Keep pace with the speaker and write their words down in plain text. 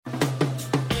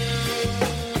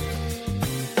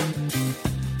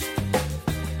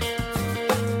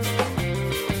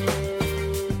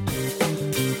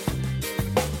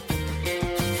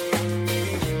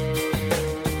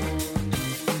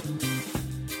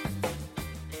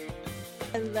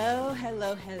Hello,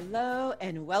 hello, hello,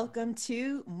 and welcome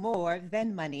to More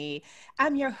Than Money.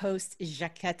 I'm your host,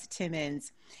 Jacquette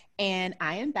Timmons, and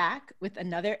I am back with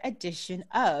another edition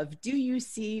of Do You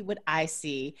See What I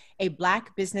See? A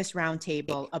Black Business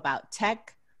Roundtable about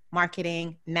tech,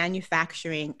 marketing,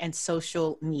 manufacturing, and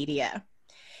social media.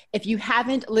 If you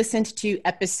haven't listened to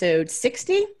episode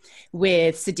 60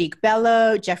 with Sadiq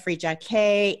Bello, Jeffrey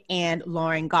Jacquet, and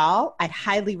Lauren Gall, I'd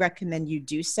highly recommend you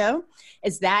do so,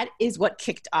 as that is what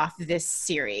kicked off this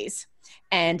series.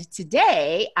 And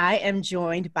today I am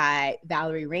joined by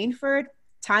Valerie Rainford,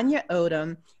 Tanya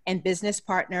Odom, and business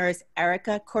partners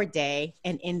Erica Corday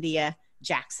and India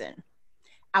Jackson.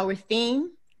 Our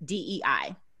theme,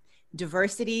 DEI,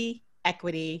 diversity,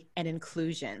 equity, and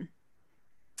inclusion.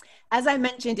 As I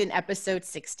mentioned in episode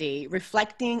 60,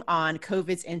 reflecting on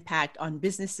COVID's impact on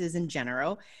businesses in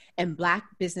general and Black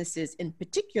businesses in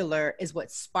particular is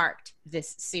what sparked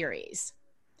this series.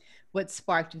 What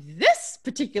sparked this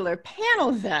particular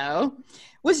panel, though,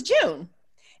 was June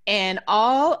and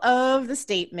all of the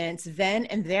statements then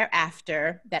and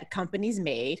thereafter that companies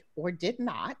made or did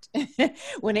not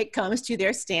when it comes to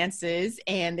their stances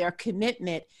and their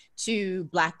commitment to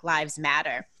Black Lives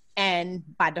Matter. And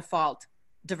by default,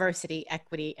 diversity,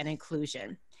 equity, and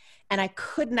inclusion. And I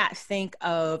could not think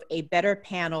of a better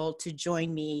panel to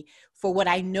join me for what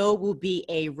I know will be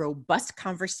a robust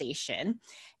conversation.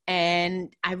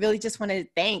 And I really just want to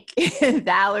thank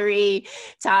Valerie,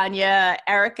 Tanya,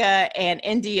 Erica, and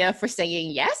India for saying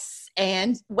yes.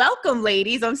 And welcome,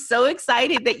 ladies. I'm so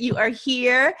excited that you are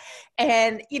here.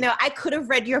 And, I could have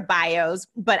read your bios,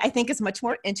 but I think it's much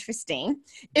more interesting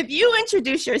if you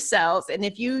introduce yourselves and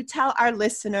if you tell our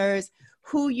listeners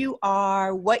who you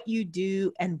are, what you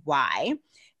do, and why.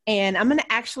 And I'm going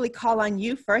to actually call on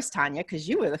you first, Tanya, because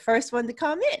you were the first one to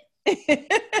come in.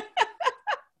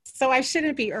 So I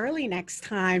shouldn't be early next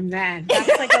time then.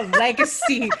 That's like a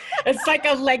legacy. It's like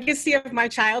a legacy of my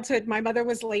childhood. My mother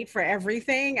was late for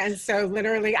everything. And so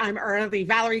literally I'm early.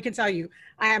 Valerie can tell you,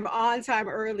 I am on time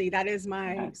early. That is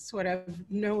my sort of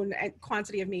known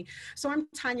quantity of me. So I'm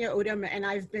Tanya Odom, and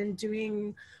I've been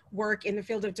doing work in the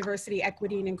field of diversity,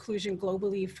 equity, and inclusion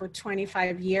globally for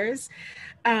 25 years.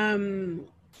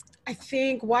 I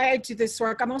think why I do this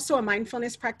work, I'm also a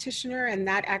mindfulness practitioner, and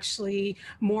that actually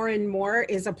more and more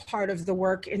is a part of the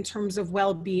work in terms of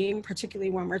well-being, particularly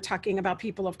when we're talking about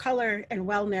people of color and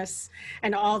wellness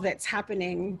and all that's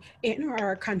happening in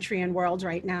our country and world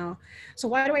right now. So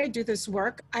why do I do this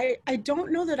work? I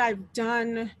don't know that I've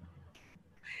done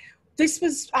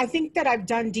I think that I've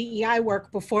done DEI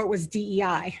work before it was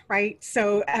DEI, right?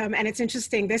 So, and it's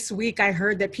interesting, this week I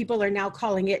heard that people are now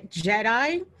calling it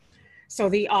JEDI. So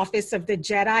the Office of the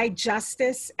Jedi,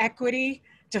 Justice, Equity,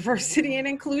 Diversity, and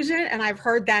Inclusion. And I've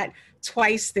heard that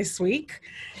twice this week.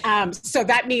 So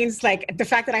that means like the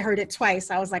fact that I heard it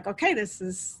twice, I was like, okay, this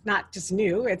is not just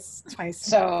new, it's twice.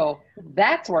 So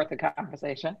that's worth a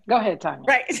conversation. Go ahead, Tanya.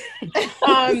 Right.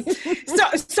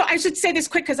 So I should say this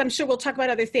quick because I'm sure we'll talk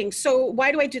about other things. So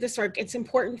why do I do this work? It's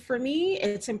important for me.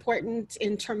 It's important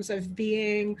in terms of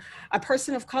being a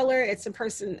person of color. It's a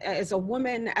person, as a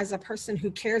woman, as a person who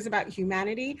cares about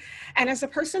humanity, and as a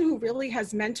person who really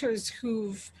has mentors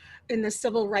who've in the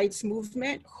civil rights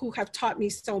movement who have taught me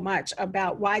so much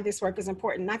about why this work is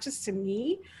important, not just to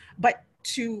me, but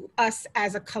to us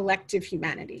as a collective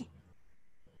humanity.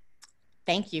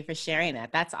 Thank you for sharing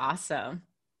that. That's awesome.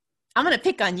 I'm going to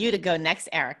pick on you to go next,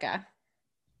 Erica.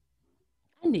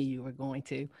 I knew you were going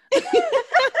to.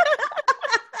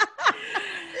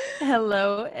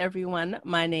 Hello, everyone.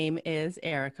 My name is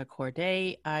Erica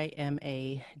Corday. I am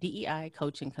a DEI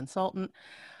coach and consultant.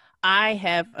 I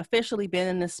have officially been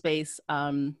in this space.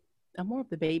 I'm more of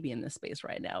the baby in this space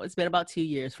right now. It's been about 2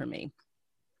 years for me.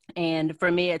 And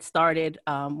for me, it started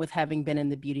with having been in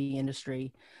the beauty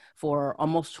industry for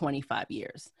almost 25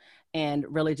 years and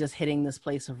really just hitting this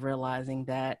place of realizing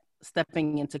that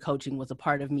stepping into coaching was a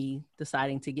part of me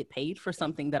deciding to get paid for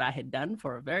something that I had done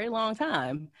for a very long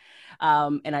time.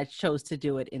 And I chose to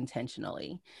do it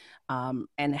intentionally,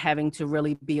 and having to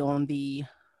really be on the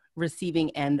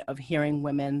receiving end of hearing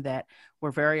women that were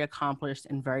very accomplished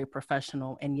and very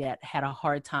professional and yet had a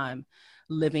hard time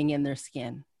living in their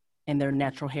skin and their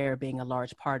natural hair being a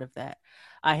large part of that.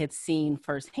 I had seen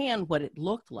firsthand what it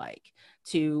looked like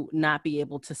to not be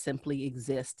able to simply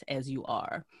exist as you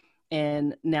are.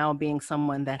 And now being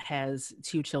someone that has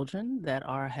 2 children that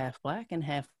are half Black and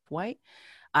half white,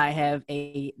 I have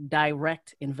a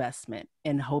direct investment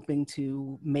in hoping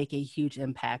to make a huge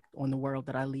impact on the world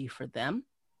that I leave for them.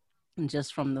 And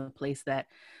just from the place that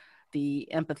the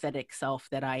empathetic self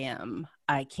that I am,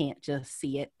 I can't just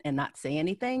see it and not say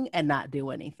anything and not do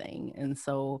anything. And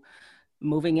so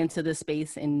moving into this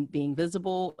space and being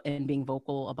visible and being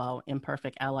vocal about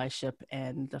imperfect allyship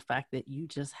and the fact that you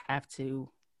just have to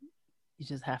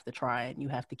try and you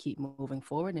have to keep moving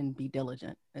forward and be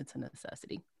diligent. It's a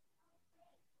necessity.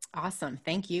 Awesome.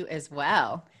 Thank you as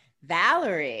well.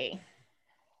 Valerie.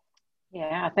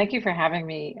 Yeah, thank you for having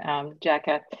me,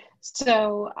 Jacka.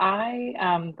 So I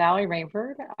am Valerie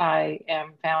Rainford. I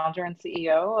am founder and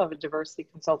CEO of a diversity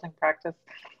consulting practice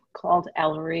called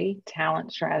Ellery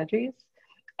Talent Strategies.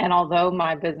 And although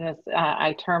my business,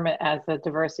 I term it as a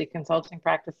diversity consulting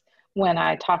practice, when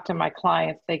I talk to my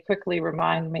clients, they quickly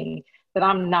remind me that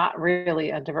I'm not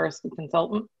really a diversity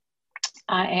consultant.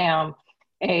 I am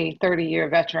a 30-year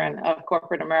veteran of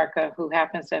corporate America who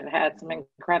happens to have had some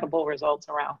incredible results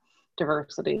around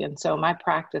diversity. And so my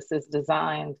practice is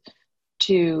designed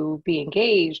to be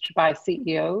engaged by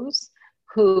CEOs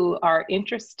who are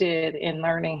interested in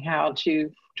learning how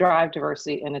to drive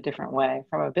diversity in a different way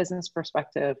from a business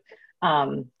perspective,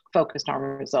 focused on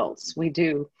results. We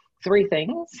do three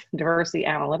things: diversity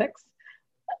analytics,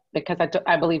 because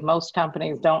I believe most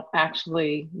companies don't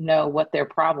actually know what their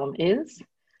problem is.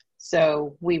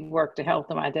 So we work to help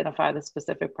them identify the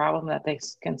specific problem that they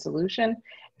can solution.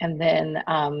 And then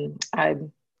I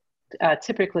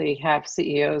typically have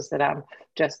CEOs that I'm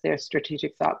just their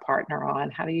strategic thought partner on.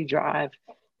 How do you drive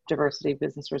diversity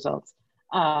business results?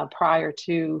 Prior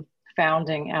to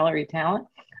founding Ellery Talent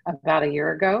about a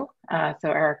year ago.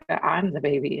 So Erica, I'm the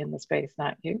baby in the space,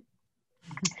 not you.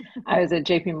 I was at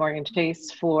JP Morgan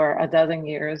Chase for a dozen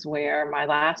years, where my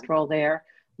last role there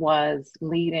was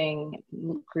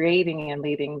creating and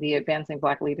leading the Advancing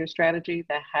Black Leaders strategy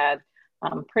that had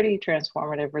pretty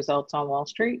transformative results on Wall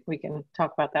Street. We can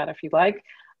talk about that if you like.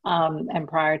 And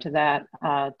prior to that,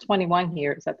 21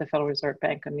 years at the Federal Reserve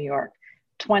Bank of New York.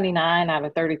 29 out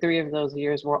of 33 of those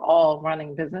years were all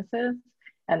running businesses,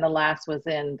 and the last was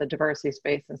in the diversity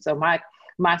space. And so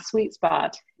my sweet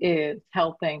spot is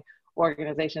helping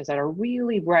organizations that are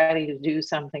really ready to do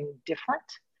something different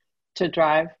to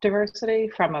drive diversity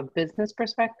from a business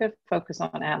perspective, focus on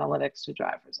analytics to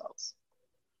drive results.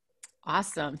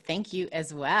 Awesome. Thank you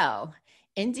as well.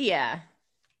 India.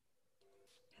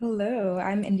 Hello,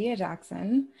 I'm India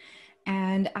Jackson,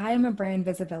 and I am a brand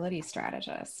visibility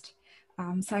strategist.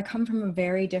 So I come from a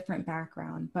very different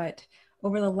background, but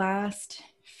over the last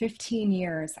 15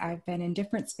 years, I've been in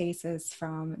different spaces,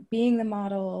 from being the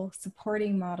model,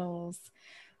 supporting models,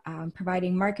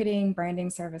 providing marketing, branding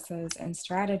services, and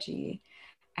strategy.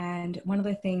 And one of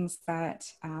the things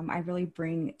that I really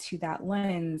bring to that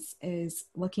lens is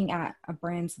looking at a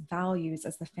brand's values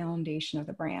as the foundation of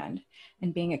the brand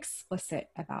and being explicit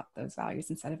about those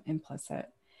values instead of implicit.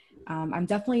 I'm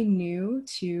definitely new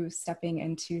to stepping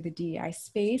into the DEI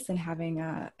space and having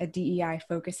a DEI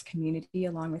focused community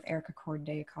along with Erica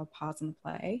Corday called Pause and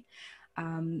Play.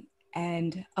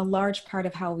 And a large part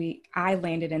of how I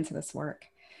landed into this work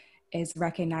is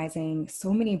recognizing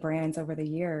so many brands over the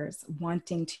years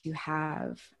wanting to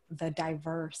have the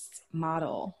diverse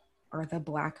model or the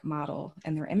Black model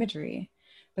in their imagery,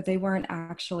 but they weren't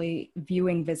actually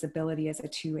viewing visibility as a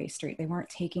two-way street. They weren't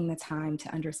taking the time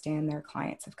to understand their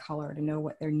clients of color, to know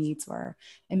what their needs were,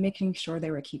 and making sure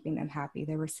they were keeping them happy.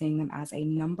 They were seeing them as a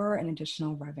number and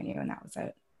additional revenue, and that was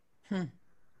it.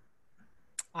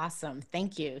 Awesome.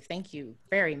 Thank you. Thank you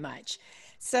very much.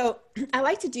 So I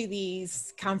like to do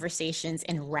these conversations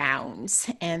in rounds.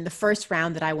 And the first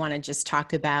round that I want to just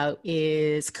talk about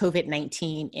is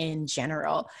COVID-19 in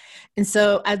general. And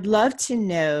so I'd love to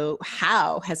know,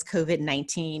 how has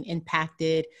COVID-19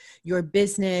 impacted your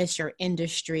business, your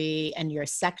industry, and your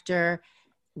sector?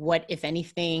 What, if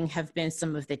anything, have been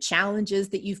some of the challenges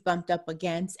that you've bumped up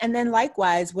against? And then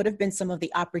likewise, what have been some of the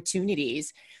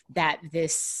opportunities that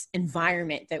this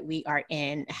environment that we are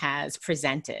in has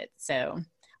presented? So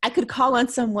I could call on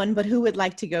someone, but who would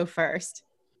like to go first?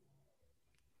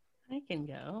 I can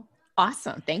go.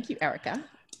 Awesome. Thank you, Erica.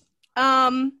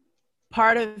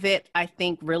 Part of it, I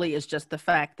think, really is just the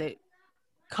fact that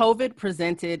COVID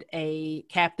presented a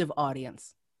captive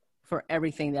audience for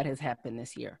everything that has happened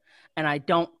this year. And I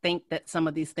don't think that some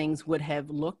of these things would have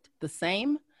looked the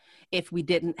same if we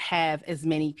didn't have as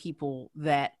many people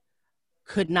that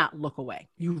could not look away.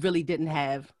 You really didn't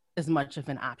have as much of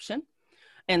an option.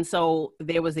 And so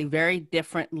there was a very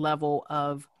different level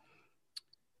of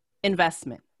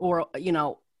investment or,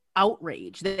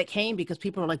 outrage that came because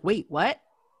people are like, wait, what?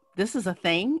 This is a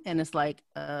thing? And it's like,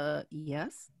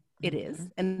 yes, it is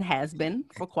and has been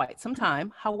for quite some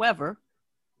time. However,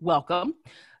 welcome,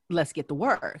 let's get to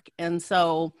work. And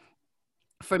so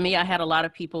for me, I had a lot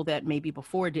of people that maybe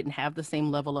before didn't have the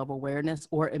same level of awareness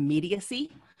or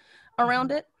immediacy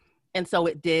around it. And so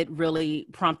it did really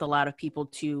prompt a lot of people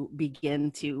to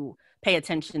begin to pay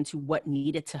attention to what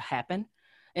needed to happen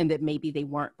and that maybe they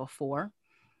weren't before.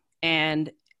 And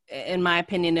in my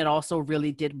opinion, it also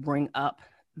really did bring up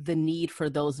the need for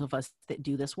those of us that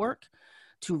do this work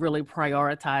to really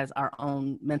prioritize our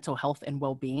own mental health and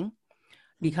well-being.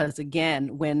 Because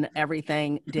again, when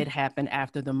everything did happen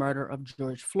after the murder of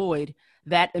George Floyd,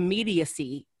 that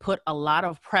immediacy put a lot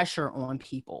of pressure on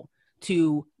people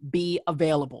to be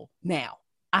available now.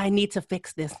 I need to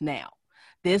fix this now.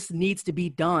 This needs to be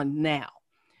done now.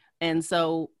 And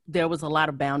so there was a lot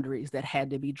of boundaries that had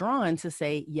to be drawn to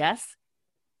say, yes,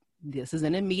 this is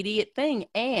an immediate thing,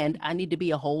 and I need to be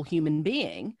a whole human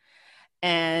being.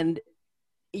 And,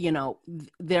 you know,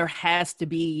 there has to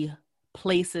be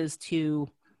places to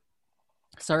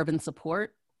serve and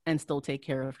support and still take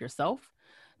care of yourself,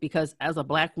 because as a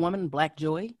Black woman, Black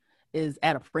joy is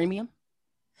at a premium,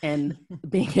 and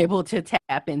being able to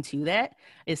tap into that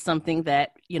is something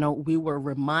that, you know, we were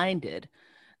reminded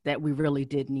that we really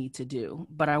did need to do.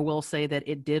 But I will say that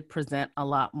it did present a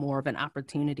lot more of an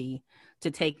opportunity to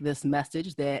take this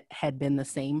message that had been the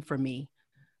same for me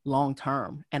long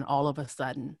term, and all of a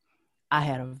sudden I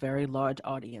had a very large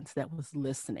audience that was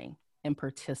listening and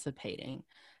participating.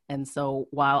 And so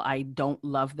while I don't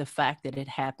love the fact that it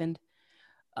happened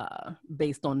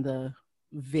based on the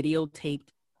videotaped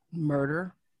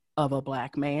murder of a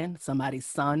Black man, somebody's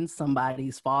son,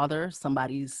 somebody's father,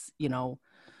 somebody's, you know,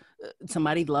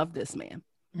 somebody loved this man.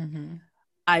 Mm-hmm.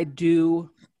 I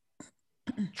do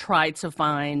try to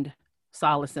find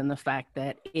solace in the fact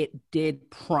that it did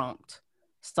prompt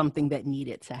something that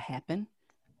needed to happen,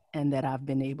 and that I've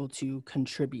been able to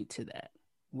contribute to that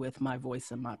with my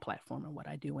voice and my platform and what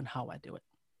I do and how I do it.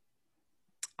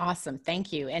 Awesome.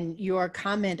 Thank you. And your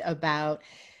comment about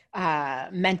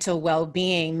mental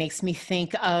well-being makes me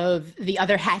think of the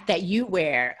other hat that you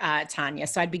wear, Tanya.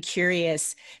 So I'd be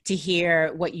curious to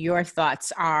hear what your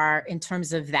thoughts are in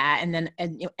terms of that. And then,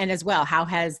 and as well, how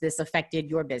has this affected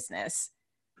your business?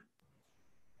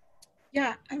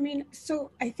 Yeah, I mean,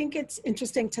 so I think it's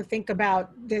interesting to think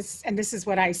about this, and this is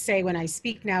what I say when I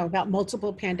speak now about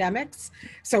multiple pandemics.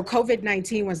 So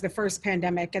COVID-19 was the first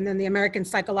pandemic, and then the American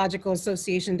Psychological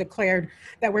Association declared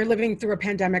that we're living through a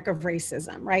pandemic of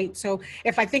racism, right? So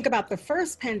if I think about the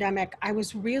first pandemic, I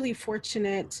was really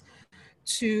fortunate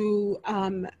to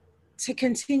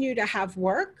continue to have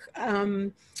work.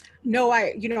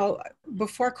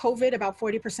 Before COVID, about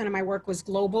 40% of my work was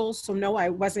global. So no, I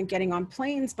wasn't getting on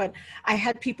planes, but I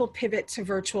had people pivot to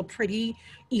virtual pretty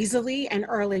easily and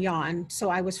early on. So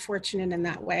I was fortunate in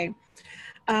that way.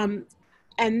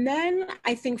 And then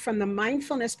I think from the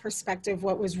mindfulness perspective,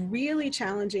 what was really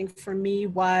challenging for me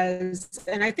was,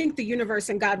 and I think the universe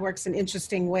and God works in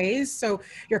interesting ways. So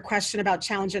your question about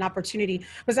challenge and opportunity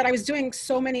was that I was doing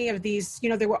so many of these, you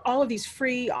know, there were all of these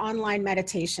free online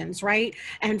meditations, right?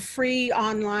 And free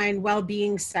online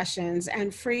well-being sessions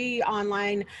and free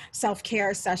online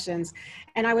self-care sessions.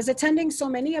 And I was attending so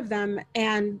many of them.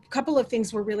 And a couple of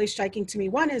things were really striking to me.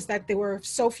 One is that there were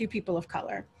so few people of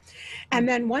color. And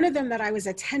then one of them that I was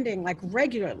attending like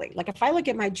regularly, like if I look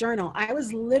at my journal, I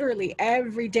was literally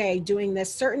every day doing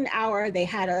this certain hour. They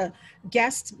had a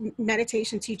guest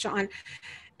meditation teacher on.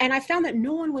 And I found that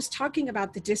no one was talking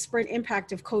about the disparate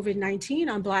impact of COVID-19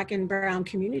 on Black and Brown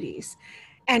communities.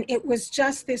 And it was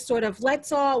just this sort of,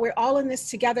 we're all in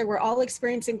this together. We're all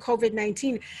experiencing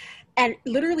COVID-19. And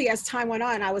literally as time went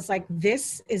on, I was like,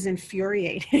 this is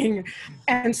infuriating.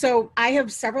 And so I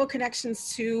have several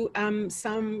connections to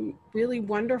some really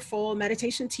wonderful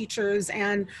meditation teachers.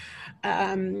 And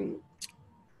Diana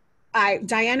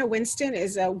Winston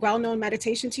is a well-known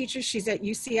meditation teacher. She's at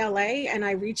UCLA, and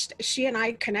she and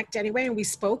I connect anyway, and we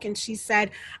spoke, and she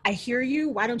said, I hear you.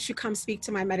 Why don't you come speak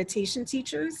to my meditation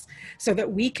teachers so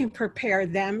that we can prepare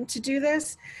them to do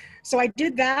this? So I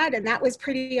did that, and that was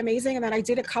pretty amazing. And then I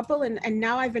did a couple, and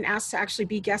now I've been asked to actually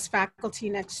be guest faculty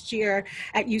next year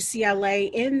at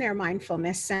UCLA in their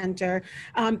mindfulness center,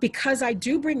 because I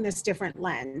do bring this different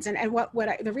lens. And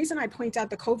the reason I point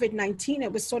out the COVID-19,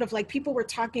 it was sort of like people were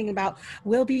talking about,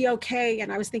 we'll be okay.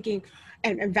 And I was thinking,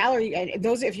 and Valerie, and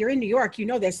those, if you're in New York, you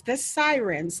know this, the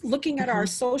sirens, looking at our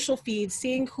social feeds,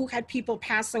 seeing who had people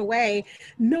pass away,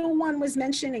 no one was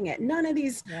mentioning it. None of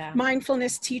these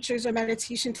mindfulness teachers or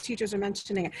meditation teachers are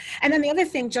mentioning it. And then the other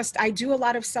thing, I do a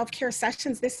lot of self-care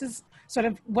sessions. This is sort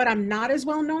of what I'm not as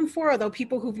well known for, although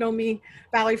people who've known me,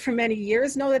 Valerie, for many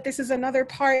years know that this is another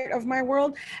part of my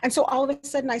world. And so all of a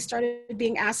sudden I started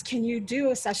being asked, can you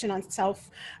do a session on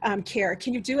self-care?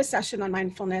 Can you do a session on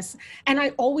mindfulness? And I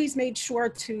always made sure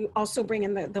to also bring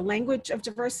in the language of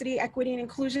diversity, equity, and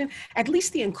inclusion, at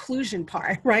least the inclusion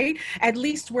part, right? At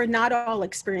least we're not all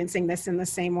experiencing this in the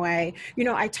same way. You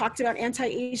know, I talked about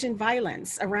anti-Asian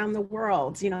violence around the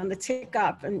world, you know, and the tick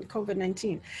up and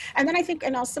COVID-19. And then I think,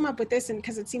 and I'll sum up with this, and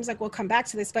because it seems like we'll come back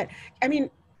to this, but I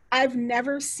mean, I've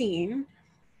never seen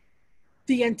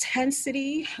the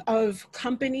intensity of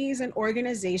companies and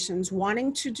organizations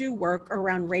wanting to do work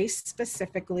around race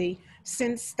specifically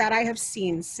since that I have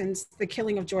seen since the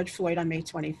killing of George Floyd on May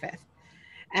 25th.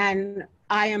 And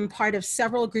I am part of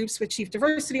several groups with chief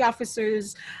diversity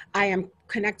officers. I am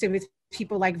connected with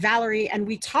people like Valerie, and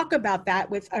we talk about that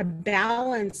with a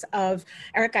balance of,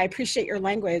 Erica, I appreciate your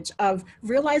language, of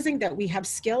realizing that we have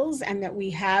skills and that we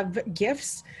have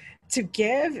gifts to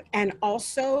give, and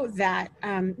also that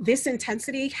this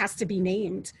intensity has to be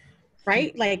named,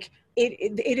 right? Like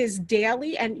it is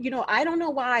daily, and you know, I don't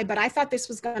know why, but I thought this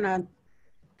was gonna,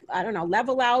 I don't know,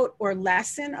 level out or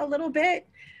lessen a little bit,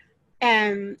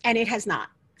 and it has not.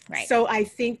 Right. So I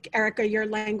think, Erica, your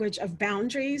language of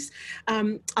boundaries,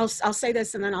 I'll say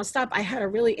this and then I'll stop. I had a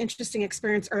really interesting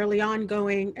experience early on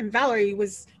going, and Valerie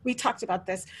we talked about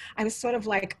this. I was sort of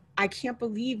like, I can't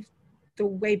believe the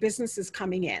way business is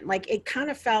coming in. Like it kind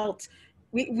of felt,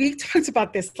 we talked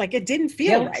about this, like it didn't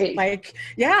feel right. Like,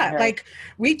 yeah, like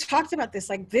we talked about this,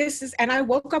 like this is, and I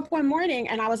woke up one morning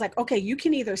and I was like, okay, you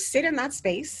can either sit in that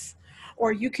space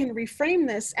or you can reframe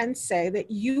this and say that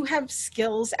you have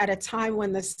skills at a time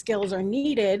when the skills are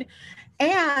needed.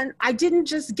 And I didn't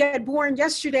just get born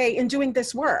yesterday in doing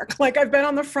this work. Like I've been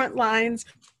on the front lines.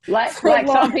 Like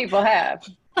some people have.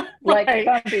 Like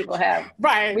some people have.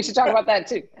 Right. We should talk about that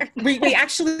too. we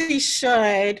actually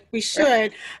should. We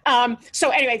should. So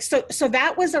anyway, so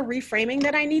that was a reframing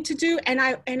that I need to do. And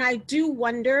I do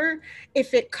wonder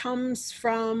if it comes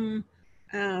from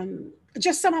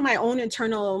just some of my own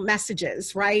internal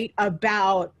messages, right?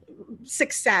 About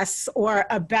success or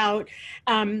about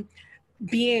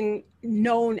being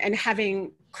known and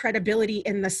having credibility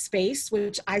in the space,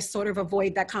 which I sort of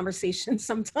avoid that conversation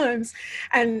sometimes.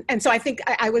 And so I think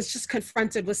I was just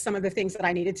confronted with some of the things that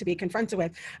I needed to be confronted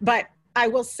with. But I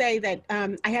will say that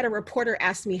I had a reporter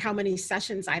ask me how many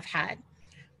sessions I've had.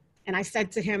 And I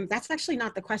said to him, that's actually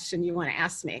not the question you want to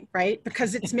ask me, right?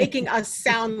 Because it's making us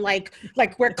sound like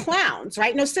we're clowns,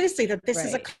 right? No, seriously, that this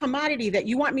is a commodity that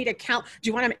you want me to count. Do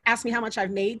you want to ask me how much I've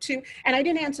made too? And I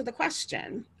didn't answer the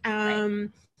question.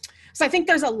 So I think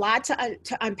there's a lot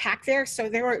to unpack there. So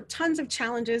there were tons of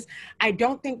challenges. I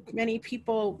don't think many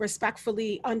people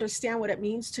respectfully understand what it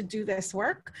means to do this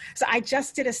work. So I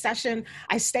just did a session.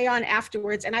 I stay on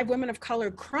afterwards, and I have women of color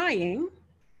crying,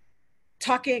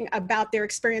 talking about their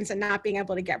experience and not being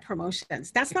able to get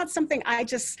promotions. That's not something I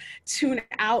just tune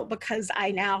out because I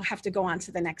now have to go on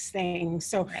to the next thing.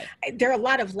 So there are a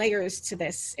lot of layers to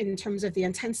this in terms of the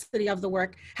intensity of the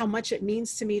work, how much it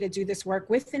means to me to do this work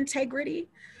with integrity,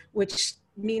 which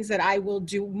means that I will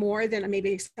do more than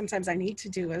maybe sometimes I need to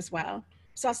do as well.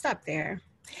 So I'll stop there.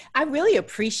 I really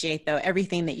appreciate, though,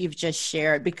 everything that you've just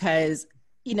shared, because,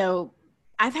 you know,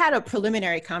 I've had a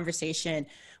preliminary conversation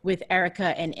with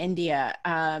Erica and India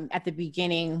at the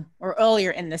beginning or earlier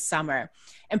in the summer.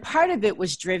 And part of it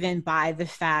was driven by the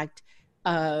fact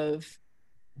of,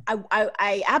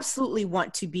 I absolutely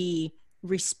want to be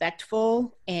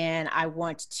respectful, and I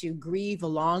want to grieve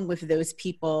along with those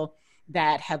people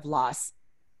that have lost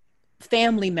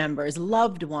family members,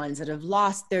 loved ones, that have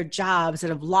lost their jobs, that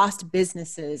have lost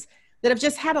businesses, that have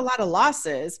just had a lot of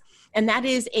losses. And that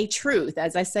is a truth.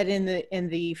 As I said in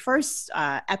the first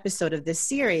episode of this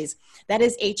series, that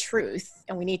is a truth.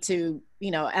 And we need to,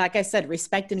 you know, like I said,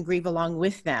 respect and grieve along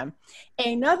with them.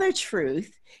 Another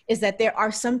truth is that there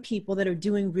are some people that are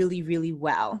doing really, really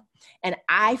well. And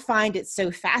I find it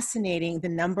so fascinating, the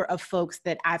number of folks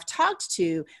that I've talked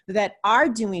to that are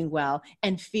doing well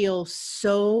and feel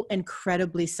so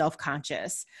incredibly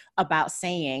self-conscious about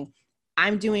saying,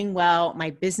 I'm doing well,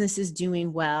 my business is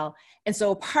doing well. And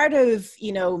so part of,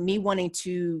 you know, me wanting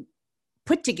to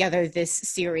put together this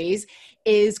series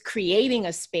is creating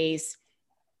a space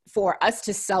for us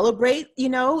to celebrate, you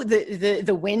know,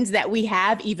 the wins that we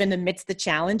have even amidst the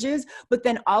challenges, but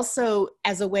then also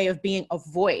as a way of being a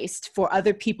voice for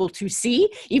other people to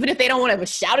see, even if they don't want to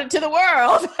shout it to the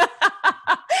world,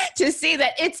 to see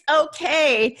that it's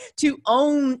okay to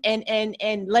own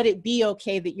and let it be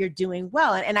okay that you're doing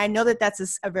well. And I know that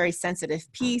that's a very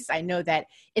sensitive piece. I know that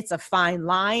it's a fine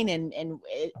line, and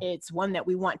it's one that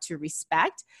we want to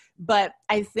respect. But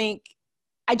I think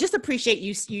I just appreciate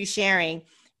you sharing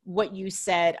what you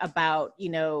said about,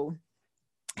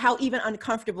 how even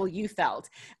uncomfortable you felt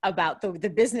about the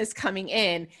business coming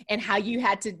in, and how you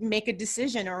had to make a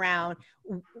decision around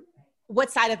what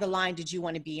side of the line did you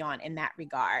want to be on in that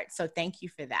regard. So thank you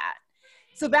for that.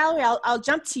 So Valerie, I'll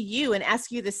jump to you and ask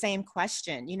you the same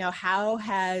question. How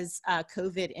has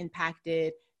COVID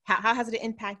impacted, how has it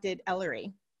impacted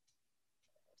Ellery?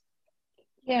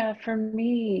 Yeah, for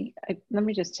me, let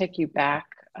me just take you back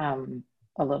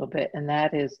a little bit, and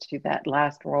that is to that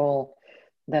last role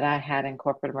that I had in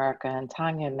corporate America. And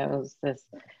Tanya knows this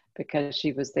because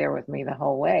she was there with me the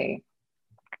whole way.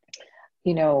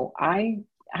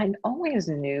 I always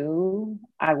knew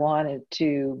I wanted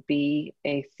to be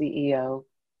a CEO,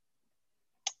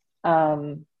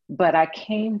 but I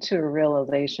came to a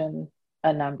realization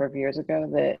a number of years ago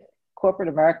that corporate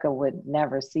America would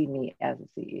never see me as a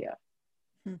CEO,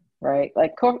 right?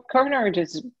 Like corporate America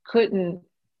just couldn't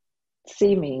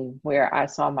see me where I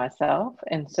saw myself.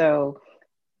 And so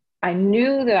I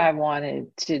knew that I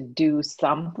wanted to do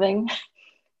something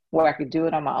where I could do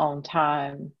it on my own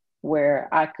time, where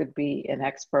I could be an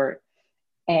expert.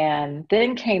 And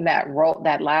then came that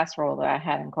last role that I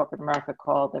had in corporate America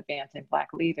called Advancing Black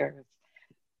Leaders.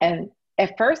 And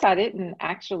at first I didn't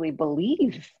actually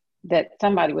believe that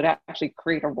somebody would actually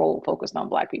create a role focused on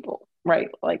Black people, right?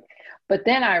 But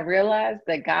then I realized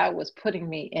that God was putting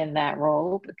me in that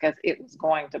role because it was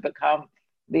going to become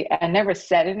I never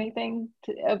said anything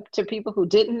to people who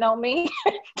didn't know me,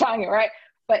 Tanya, right?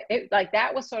 But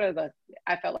that was sort of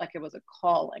I felt like it was a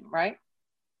calling, right?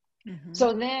 Mm-hmm.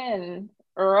 So then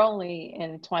early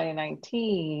in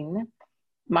 2019,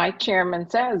 my chairman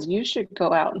says, you should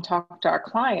go out and talk to our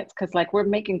clients because we're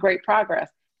making great progress.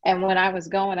 And when I was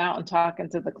going out and talking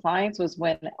to the clients was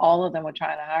when all of them were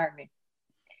trying to hire me.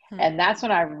 Mm-hmm. And that's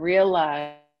when I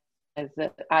realized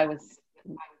that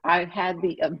I had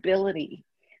the ability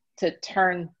to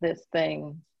turn this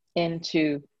thing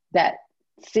into that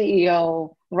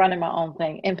CEO running my own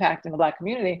thing, impacting the Black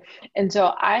community. And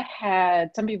so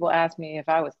some people ask me if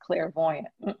I was clairvoyant.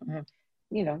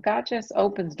 God just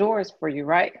opens doors for you,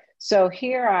 right? So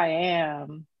here I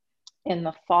am in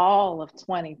the fall of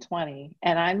 2020,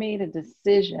 and I made a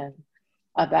decision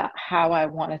about how I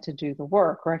wanted to do the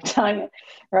work, right, Tanya?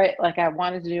 Right? I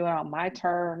wanted to do it on my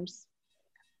terms.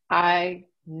 I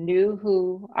knew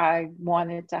who I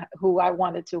wanted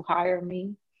to hire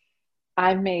me.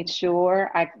 I made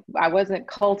sure I wasn't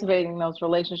cultivating those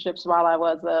relationships while I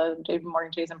was a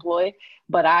JPMorgan Chase employee,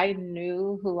 but I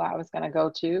knew who I was going to go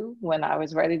to when I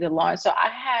was ready to launch. So I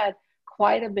had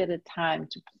quite a bit of time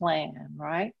to plan,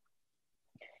 right?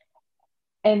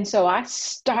 And so I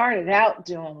started out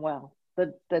doing well.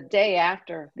 The day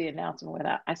after the announcement went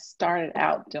out, I started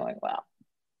out doing well.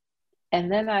 And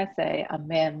then I say, a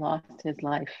man lost his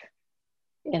life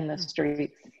in the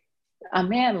streets. A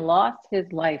man lost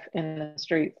his life in the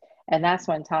streets. And that's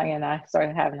when Tanya and I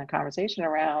started having a conversation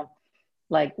around,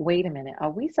 wait a minute, are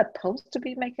we supposed to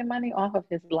be making money off of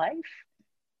his life?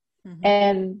 Mm-hmm.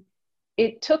 And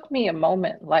it took me a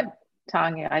moment,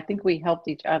 Tanya, I think we helped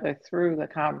each other through the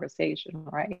conversation,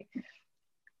 right?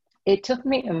 It took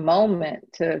me a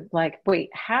moment to wait,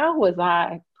 how was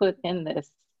I put in this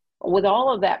with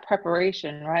all of that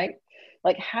preparation, right?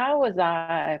 How was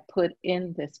I put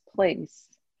in this place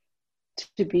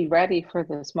to be ready for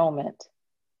this moment?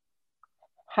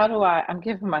 I'm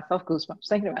giving myself goosebumps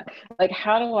thinking about it.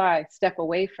 How do I step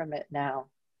away from it now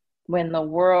when the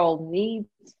world needs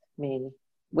me,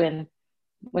 when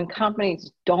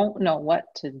companies don't know what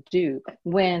to do,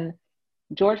 when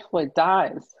George Floyd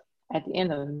dies at the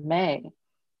end of May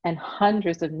and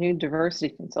hundreds of new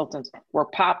diversity consultants were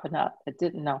popping up that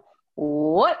didn't know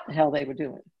what the hell they were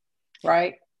doing,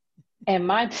 right? And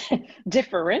my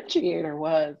differentiator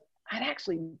was I'd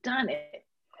actually done it.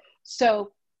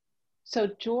 So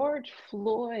George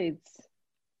Floyd's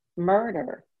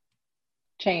murder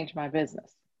changed my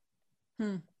business.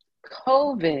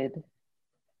 COVID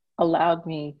allowed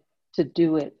me to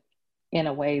do it in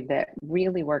a way that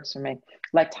really works for me.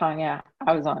 Like Tanya,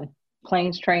 I was on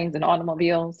planes, trains, and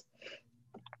automobiles.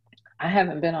 I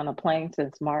haven't been on a plane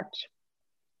since March.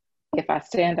 If I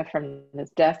stand up from this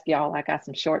desk, y'all, I got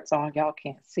some shorts on, y'all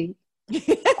can't see.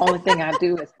 Only thing I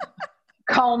do is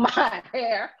comb my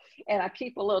hair, and I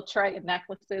keep a little tray of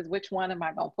necklaces. Which one am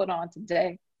I gonna put on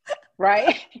today?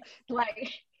 Right?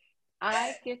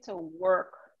 I get to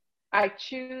work. I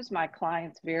choose my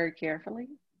clients very carefully.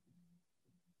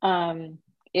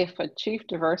 If a chief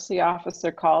diversity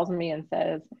officer calls me and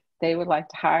says they would like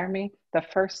to hire me, the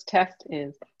first test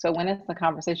is, so when it's the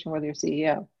conversation with your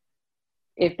CEO,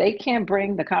 if they can't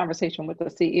bring the conversation with the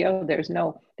CEO, there's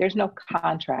no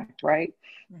contract, right?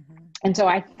 Mm-hmm. And so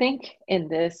I think in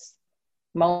this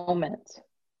moment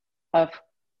of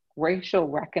racial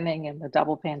reckoning in the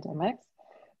double pandemics,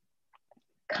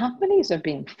 companies are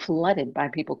being flooded by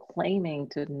people claiming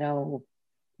to know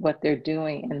what they're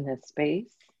doing in this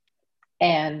space.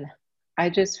 And I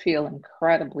just feel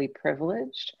incredibly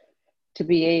privileged to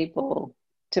be able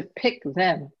to pick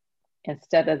them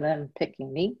instead of them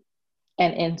picking me.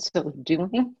 And in so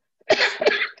doing,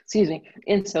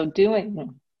 in so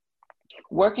doing,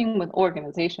 working with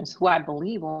organizations who I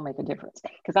believe will make a difference.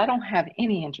 Because I don't have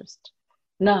any interest,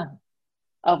 none,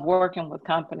 of working with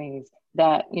companies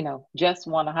that, just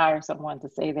want to hire someone to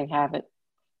say they have it,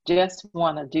 just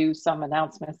want to do some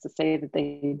announcements to say that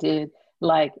they did.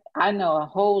 Like, I know a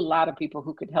whole lot of people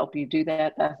who could help you do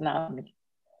that. That's not me.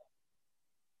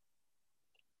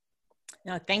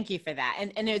 No, thank you for that.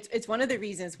 And it's one of the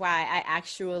reasons why I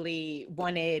actually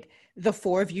wanted the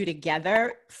four of you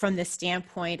together from the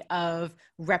standpoint of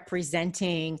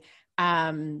representing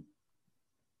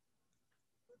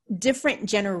different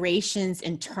generations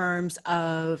in terms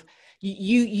of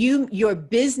your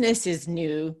business is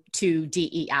new to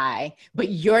DEI, but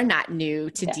you're not new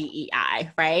to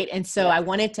DEI, right? And so I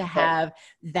wanted to have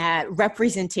that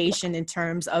representation in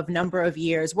terms of number of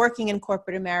years working in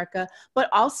corporate America, but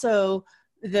also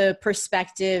the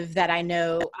perspective that I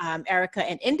know Erica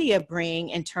and India bring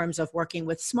in terms of working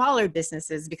with smaller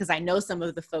businesses, because I know some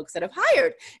of the folks that have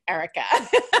hired Erica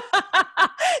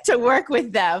to work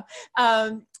with them.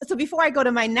 So before I go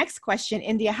to my next question,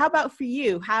 India, how about for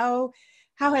you? How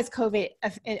has COVID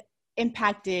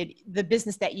impacted the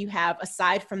business that you have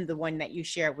aside from the one that you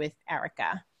share with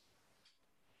Erica?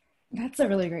 That's a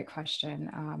really great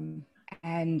question.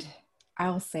 And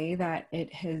I'll say that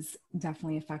it has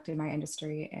definitely affected my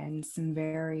industry in some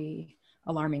very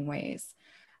alarming ways.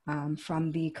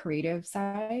 From the creative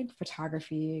side,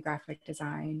 photography, graphic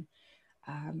design,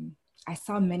 I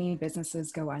saw many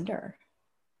businesses go under,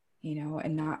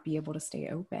 and not be able to stay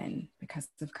open because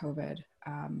of COVID,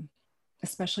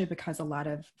 especially because a lot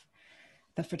of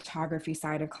the photography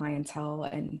side of clientele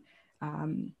and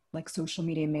like social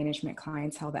media management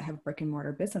clientele that have brick and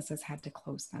mortar businesses had to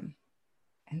close them.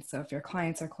 And so if your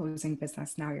clients are closing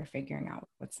business, now you're figuring out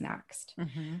what's next.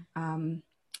 Mm-hmm.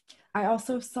 I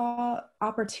also saw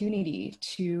opportunity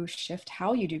to shift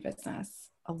how you do business.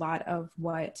 A lot of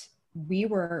what we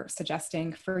were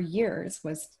suggesting for years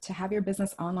was to have your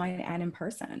business online and in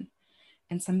person.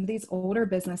 And some of these older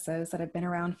businesses that have been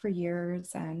around for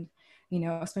years and,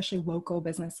 especially local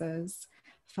businesses,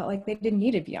 felt like they didn't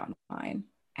need to be online.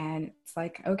 And it's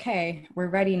like, okay, we're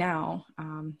ready now.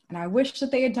 And I wish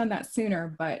that they had done that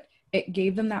sooner, but it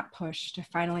gave them that push to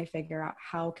finally figure out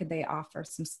how could they offer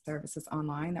some services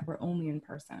online that were only in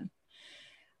person.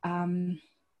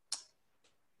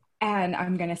 And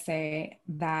I'm going to say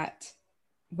that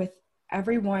with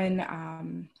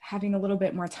everyone having a little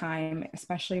bit more time,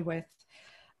 especially with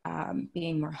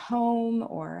being more home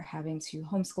or having to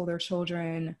homeschool their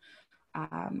children,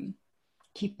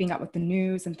 keeping up with the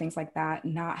news and things like that,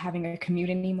 not having a commute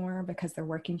anymore because they're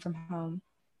working from home.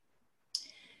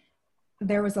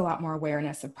 There was a lot more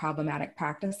awareness of problematic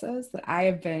practices that I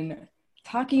have been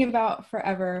talking about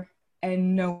forever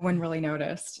and no one really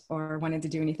noticed or wanted to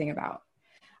do anything about.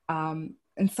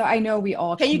 And so I know we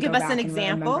all can you give us an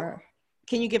example?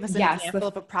 Can you give us an example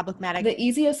of a problematic? The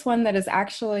easiest one that is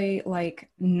actually like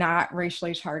not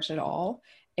racially charged at all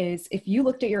is if you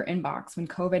looked at your inbox when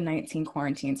COVID-19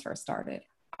 quarantines first started,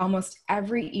 almost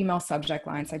every email subject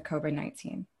line said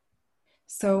COVID-19.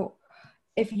 So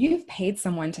if you've paid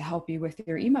someone to help you with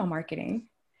your email marketing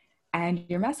and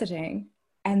your messaging,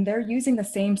 and they're using the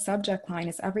same subject line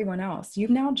as everyone else, you've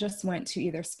now just went to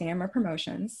either spam or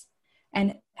promotions.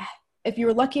 And if you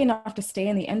were lucky enough to stay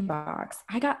in the inbox,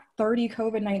 I got 30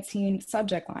 COVID-19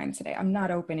 subject lines today. I'm not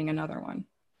opening another one,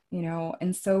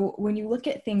 And so when you look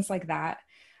at things like that,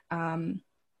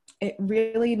 it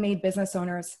really made business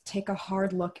owners take a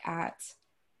hard look at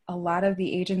a lot of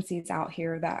the agencies out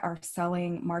here that are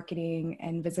selling marketing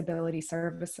and visibility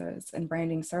services and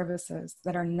branding services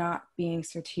that are not being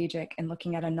strategic and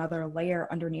looking at another layer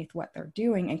underneath what they're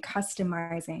doing and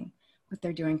customizing what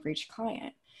they're doing for each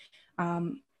client.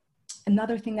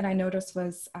 Another thing that I noticed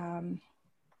was,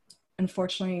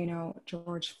 unfortunately,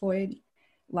 George Floyd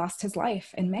lost his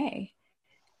life in May.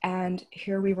 And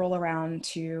here we roll around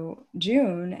to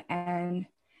June and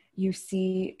you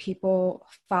see people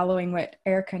following what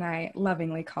Erica and I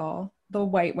lovingly call the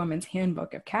white woman's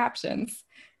handbook of captions.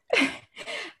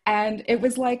 And it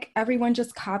was like everyone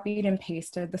just copied and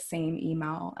pasted the same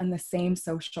email and the same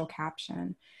social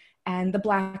caption. And the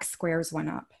Black squares went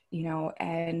up, you know,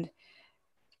 and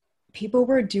people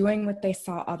were doing what they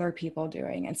saw other people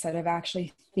doing instead of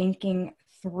actually thinking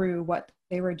through what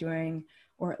they were doing,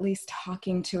 or at least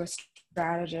talking to a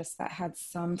strategist that had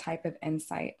some type of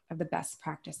insight of the best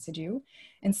practice to do.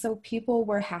 And so people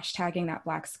were hashtagging that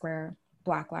Black square,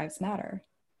 Black Lives Matter.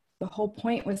 The whole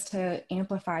point was to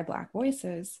amplify Black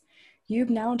voices.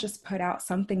 You've now just put out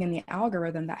something in the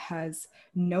algorithm that has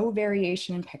no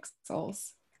variation in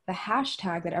pixels, the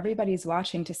hashtag that everybody's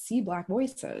watching to see Black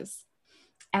voices.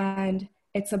 And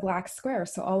it's a Black square.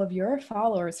 So all of your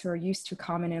followers who are used to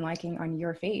commenting and liking on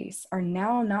your face are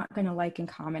now not going to like and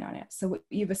comment on it. So what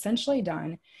you've essentially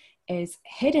done is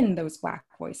hidden those Black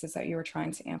voices that you were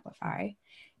trying to amplify.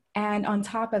 And on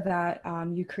top of that,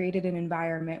 you created an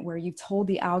environment where you told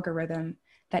the algorithm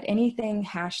that anything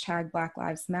hashtag Black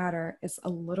Lives Matter is a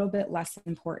little bit less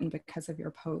important because of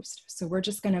your post. So we're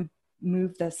just going to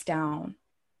move this down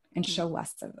and show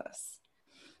less of this.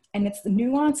 And it's the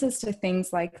nuances to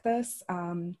things like this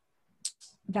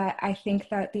that I think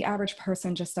that the average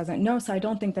person just doesn't know. So I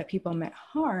don't think that people meant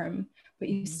harm, but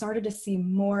you started to see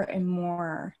more and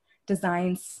more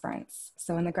design sprints.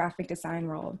 So in the graphic design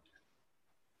world,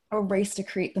 a race to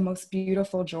create the most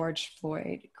beautiful George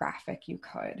Floyd graphic you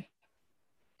could.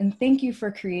 And thank you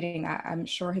for creating that. I'm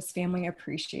sure his family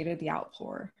appreciated the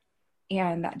outpour,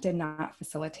 and that did not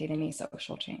facilitate any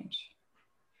social change.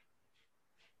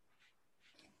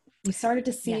 We started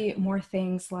to see more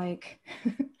things like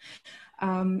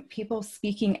people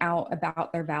speaking out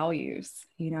about their values,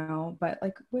 you know, but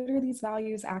like, what are these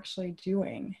values actually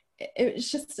doing?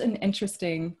 It's just an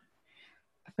interesting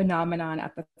phenomenon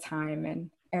at the time. And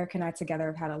Eric and I together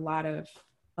have had a lot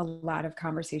of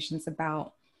conversations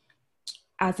about,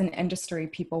 as an industry,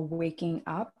 people waking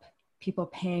up, people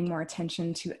paying more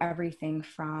attention to everything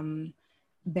from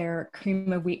their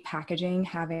cream of wheat packaging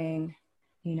having,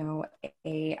 you know,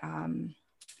 a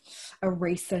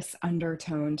racist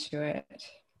undertone to it.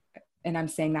 And I'm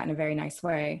saying that in a very nice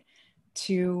way,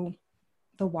 to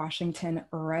the Washington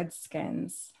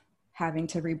Redskins having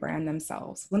to rebrand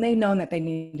themselves when they've known that they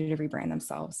needed to rebrand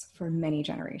themselves for many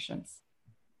generations.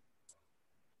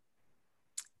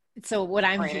 So what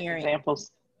I'm Great hearing,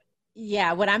 examples.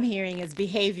 Yeah, what I'm hearing is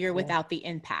behavior without the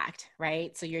impact,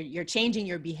 right? So you're changing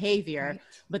your behavior, Right.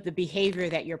 but the behavior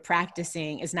that you're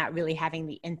practicing is not really having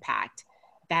the impact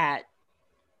that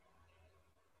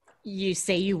you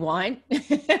say you want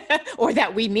or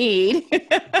that we need.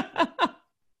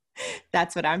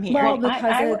 That's what I'm Well, hearing.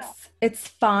 because it's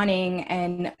fawning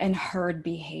and herd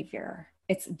behavior.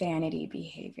 It's vanity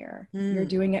behavior. You're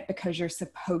doing it because you're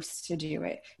supposed to do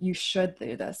it. You should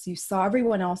do this. You saw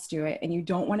everyone else do it, and you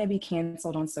don't want to be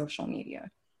canceled on social media.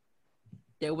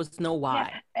 There was no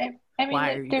why. Yeah, I mean,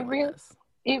 Why are you doing this?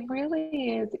 it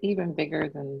really is even bigger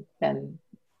than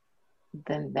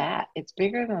that. It's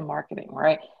bigger than marketing,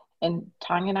 right? And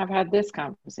Tanya and I've had this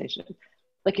conversation.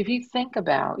 Like, if you think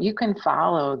about, you can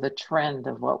follow the trend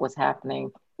of what was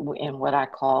happening in what I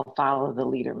call follow the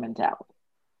leader mentality,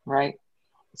 right?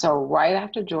 So right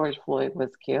after George Floyd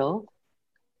was killed,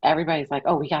 everybody's like,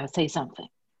 oh, we got to say something.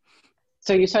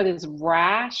 So you saw this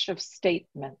rash of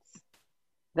statements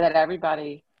that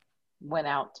everybody went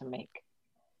out to make.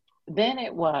 Then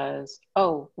it was,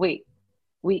 oh, wait,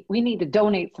 we need to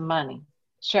donate some money.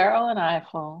 Cheryl and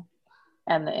Eiffel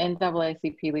and the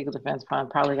NAACP Legal Defense Fund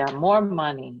probably got more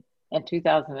money in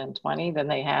 2020 than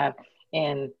they have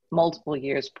in multiple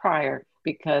years prior,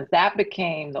 because that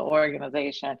became the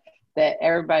organization that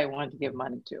everybody wanted to give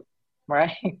money to,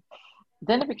 right?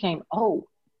 Then it became, oh,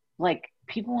 like,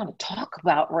 people want to talk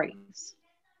about race.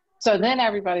 So then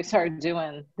everybody started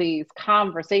doing these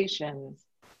conversations.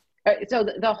 So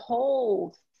the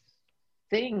whole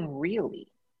thing, really,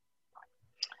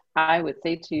 I would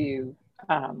say to you,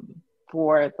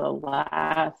 for the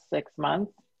last 6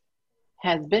 months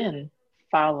has been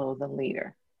follow the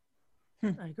leader.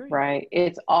 I agree. Right?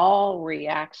 It's all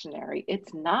reactionary.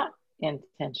 It's not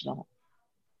intentional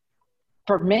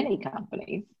for many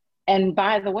companies. And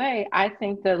by the way, I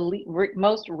think the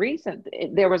most recent,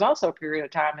 there was also a period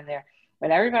of time in there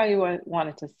when everybody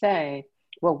wanted to say,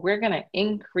 well, we're going to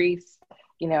increase,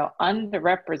 you know,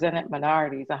 underrepresented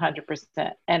minorities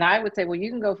 100%. And I would say, well,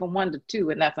 you can go from 1 to 2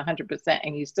 and that's 100%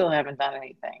 and you still haven't done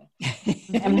anything.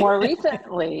 And more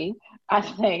recently, I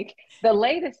think the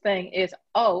latest thing is,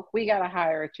 oh, we got to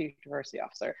hire a chief diversity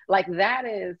officer. Like, that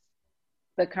is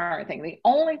the current thing. The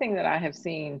only thing that I have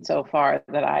seen so far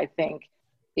that I think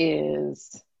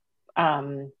is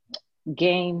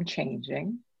game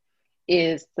changing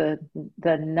is the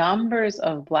numbers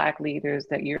of Black leaders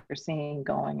that you're seeing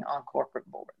going on corporate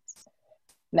boards.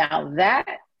 Now that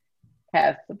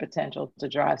has the potential to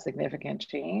drive significant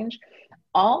change.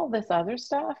 All this other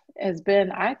stuff has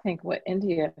been, I think, what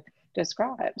India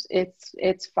describes.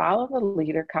 It's follow the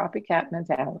leader, copycat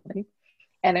mentality.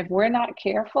 And if we're not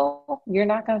careful, you're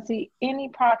not going to see any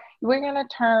we're going to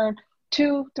turn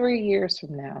 2-3 years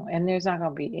from now, and there's not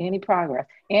going to be any progress.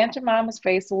 Aunt Jemima's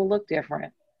face will look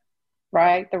different,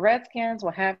 right? The Redskins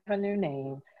will have a new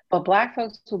name, but Black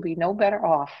folks will be no better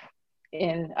off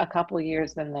in a couple of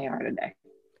years than they are today.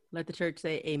 Let the church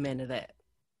say amen to that.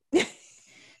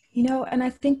 You know, and I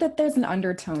think that there's an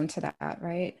undertone to that,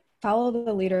 right? Follow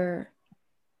the leader.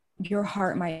 Your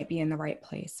heart might be in the right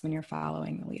place when you're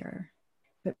following the leader.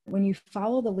 But when you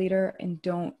follow the leader and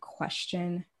don't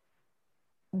question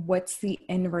what's the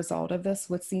end result of this,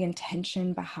 what's the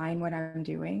intention behind what I'm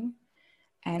doing,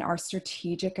 and are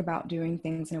strategic about doing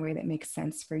things in a way that makes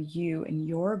sense for you and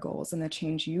your goals and the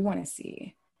change you want to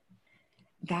see,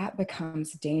 that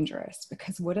becomes dangerous.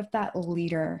 Because what if that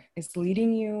leader is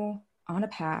leading you on a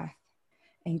path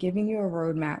and giving you a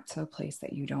roadmap to a place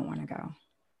that you don't want to go?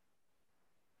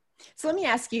 So let me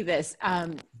ask you this,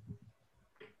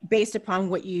 based upon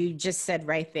what you just said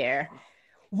right there,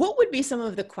 what would be some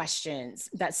of the questions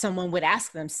that someone would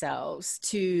ask themselves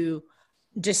to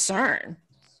discern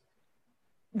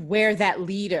where that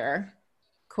leader,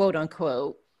 quote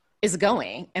unquote, is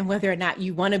going, and whether or not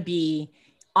you want to be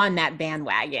on that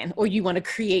bandwagon or you want to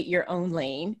create your own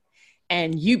lane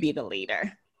and you be the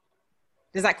leader?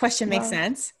 Does that question make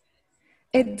sense?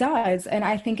 It does. And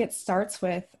I think it starts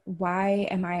with, why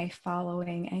am I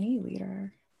following any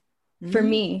leader? Mm-hmm. For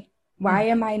me, why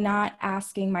am I not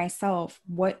asking myself,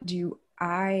 what do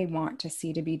I want to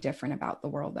see to be different about the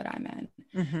world that I'm in?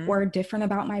 Mm-hmm. Or different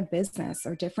about my business,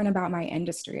 or different about my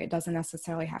industry? It doesn't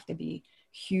necessarily have to be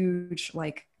huge,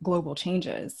 like global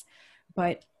changes,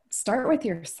 but start with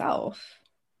yourself.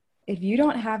 If you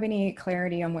don't have any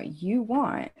clarity on what you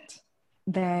want,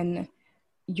 then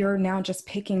you're now just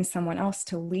picking someone else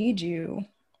to lead you,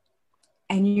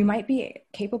 and you might be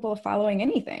capable of following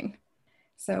anything.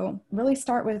 So really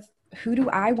start with, who do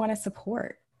I want to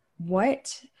support?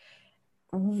 What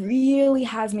really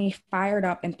has me fired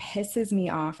up and pisses me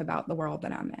off about the world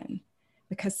that I'm in?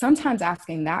 Because sometimes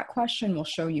asking that question will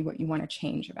show you what you want to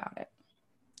change about it.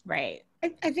 Right.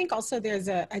 I think also there's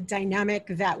a dynamic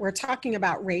that we're talking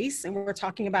about race, and we're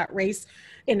talking about race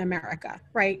in America,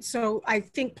 right? So I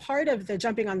think part of the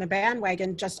jumping on the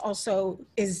bandwagon just also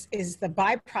is the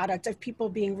byproduct of people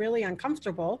being really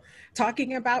uncomfortable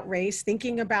talking about race,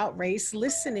 thinking about race,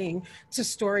 listening to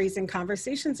stories and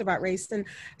conversations about race. And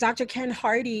Dr. Ken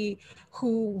Hardy,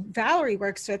 who Valerie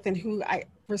works with and who I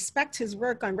respect his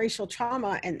work on racial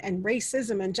trauma and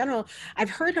racism in general. I've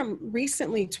heard him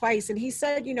recently twice, and he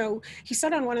said, he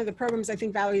said on one of the programs, I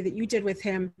think, Valerie, that you did with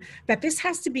him, that this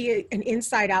has to be an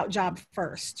inside out job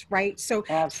first, right? So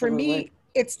Absolutely. For me,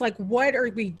 it's like, what are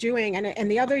we doing? And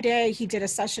the other day he did a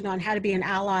session on how to be an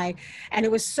ally, and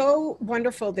it was so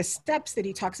wonderful, the steps that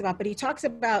he talks about, but he talks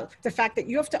about the fact that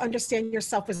you have to understand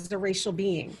yourself as a racial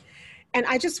being. And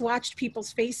I just watched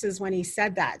people's faces when he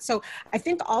said that. So I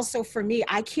think also for me,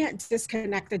 I can't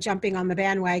disconnect the jumping on the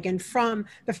bandwagon from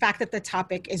the fact that the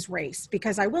topic is race,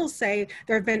 because I will say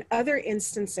there have been other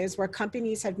instances where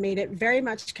companies have made it very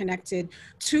much connected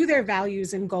to their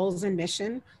values and goals and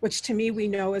mission, which to me, we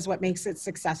know is what makes it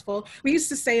successful. We used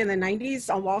to say in the 90s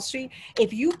on Wall Street,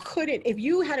 if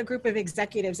you had a group of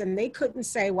executives and they couldn't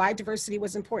say why diversity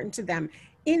was important to them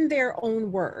in their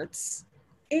own words,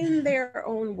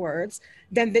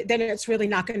 then it's really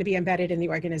not going to be embedded in the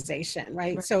organization,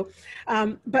 right? So,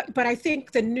 but I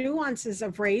think the nuances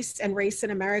of race and race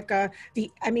in America,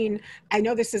 I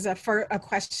know this is a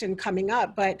question coming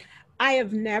up, but I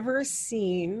have never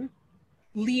seen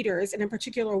leaders, and in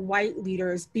particular white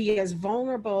leaders, be as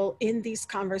vulnerable in these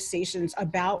conversations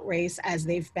about race as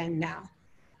they've been now,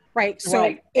 right?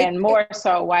 So, and more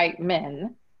so white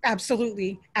men.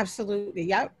 Absolutely.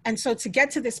 Yep. And so to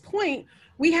get to this point,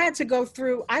 we had to go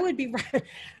through, I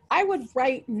would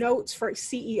write notes for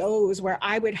CEOs where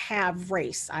I would have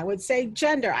race, I would say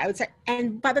gender,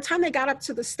 and by the time they got up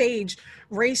to the stage,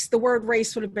 the word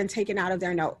race would have been taken out of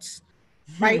their notes.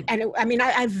 Right. And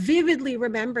I vividly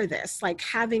remember this, like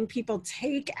having people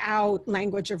take out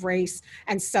language of race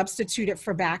and substitute it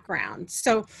for background.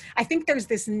 So I think there's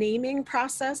this naming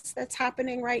process that's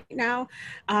happening right now.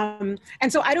 And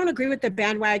so I don't agree with the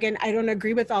bandwagon. I don't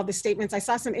agree with all the statements. I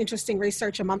saw some interesting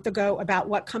research a month ago about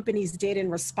what companies did in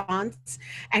response.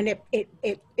 And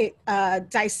it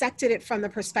dissected it from the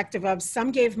perspective of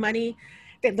some gave money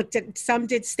They looked at, some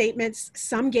did statements,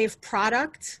 some gave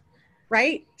product,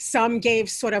 right? Some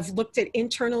gave looked at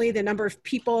internally the number of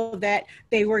people that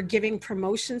they were giving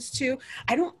promotions to.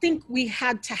 I don't think we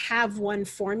had to have one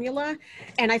formula.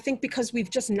 And I think because we've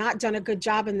just not done a good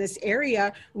job in this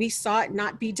area, we saw it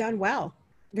not be done well,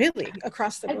 really,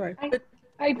 across the board. But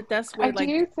that's where, I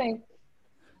do think.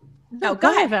 No,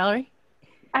 go ahead, Valerie.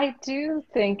 I do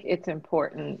think it's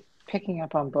important, picking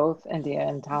up on both India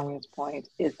and Tanya's point,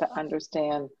 is to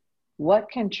understand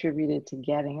what contributed to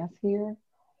getting us here.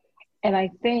 And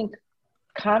I think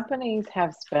companies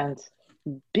have spent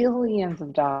billions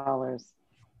of dollars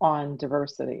on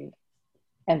diversity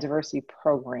and diversity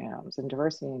programs and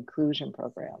diversity and inclusion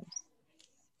programs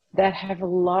that have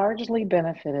largely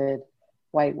benefited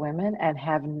white women and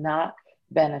have not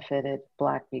benefited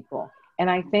Black people. And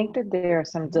I think that there are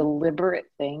some deliberate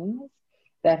things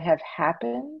that have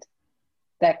happened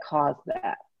that caused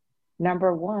that.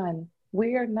 Number one,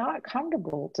 we are not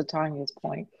comfortable, to Tanya's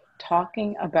point,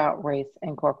 talking about race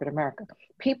in corporate America.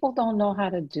 People don't know how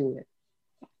to do it.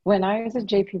 When I was at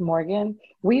JP Morgan,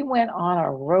 we went on a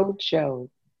roadshow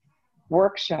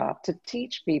workshop to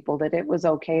teach people that it was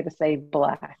okay to say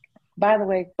Black. By the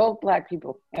way, both Black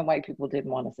people and white people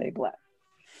didn't want to say Black,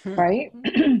 right?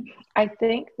 I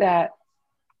think that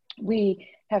we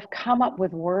have come up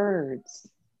with words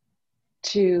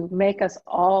to make us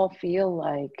all feel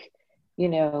like, you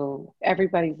know,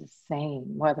 everybody's the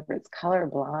same, whether it's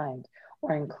colorblind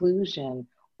or inclusion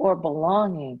or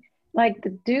belonging. Like, the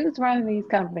dudes running these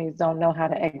companies don't know how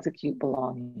to execute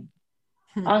belonging.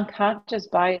 Unconscious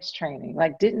bias training,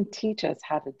 like, didn't teach us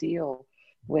how to deal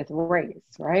with race,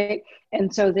 right?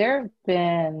 And so there have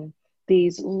been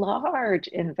these large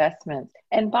investments.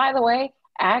 And by the way,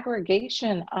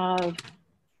 aggregation of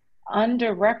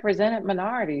underrepresented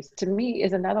minorities, to me,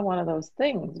 is another one of those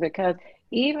things, because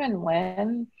even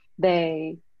when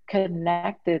they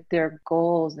connected their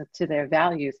goals to their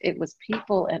values, it was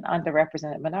people in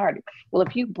underrepresented minorities. Well,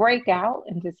 if you break out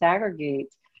and disaggregate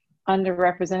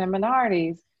underrepresented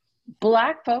minorities,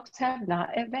 Black folks have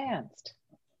not advanced,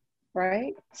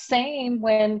 right? Same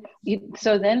when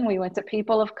so then we went to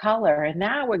people of color, and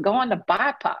now we're going to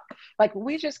BIPOC. Like,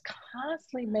 we're just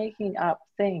constantly making up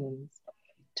things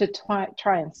to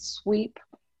try and sweep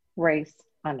race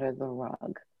under the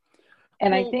rug.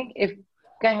 And I think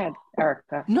go ahead,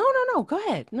 Erica. No, go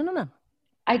ahead. No.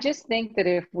 I just think that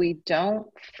if we don't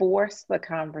force the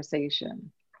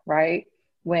conversation, right?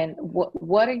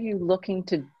 What are you looking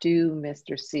to do,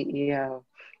 Mr. CEO?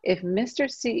 If Mr.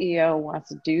 CEO wants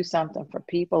to do something for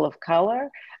people of color,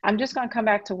 I'm just going to come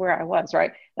back to where I was,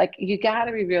 right? Like, you got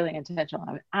to be really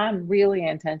intentional. I'm really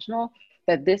intentional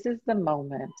that this is the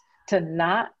moment to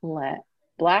not let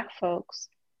Black folks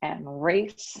and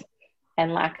race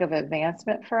and lack of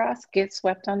advancement for us get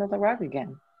swept under the rug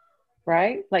again,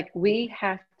 right? Like, we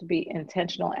have to be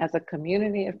intentional as a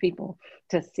community of people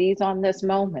to seize on this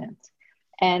moment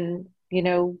and, you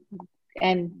know,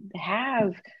 and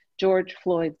have George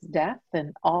Floyd's death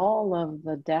and all of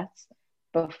the deaths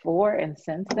before and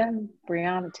since then,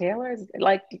 Breonna Taylor's,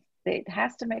 like, it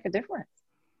has to make a difference.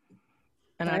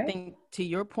 And right? I think, to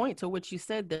your point, to what you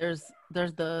said, there's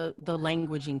the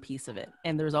languaging piece of it.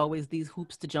 And there's always these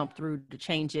hoops to jump through to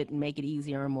change it and make it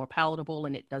easier and more palatable,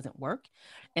 and it doesn't work.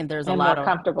 And there's a lot more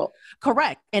comfortable.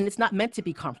 Correct. And it's not meant to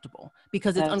be comfortable,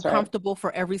 because it's That's uncomfortable right.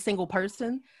 for every single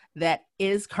person that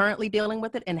is currently dealing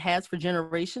with it and has for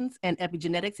generations. And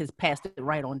epigenetics has passed it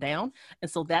right on down.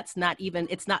 And so it's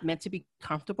not meant to be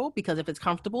comfortable, because if it's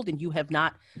comfortable, then you have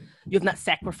not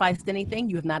sacrificed anything.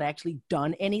 You have not actually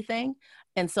done anything.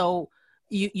 And so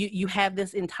you have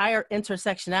this entire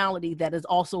intersectionality that is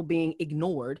also being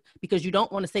ignored, because you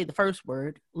don't want to say the first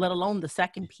word, let alone the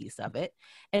second piece of it.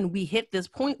 And we hit this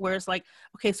point where it's like,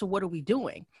 okay, so what are we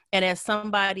doing? And as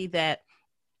somebody that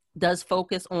does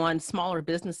focus on smaller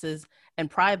businesses and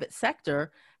private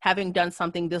sector, having done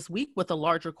something this week with a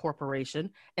larger corporation,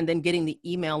 and then getting the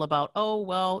email about, oh,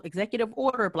 well, executive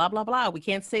order, blah, blah, blah. We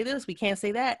can't say this, we can't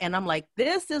say that. And I'm like,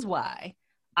 this is why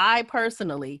I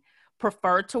personally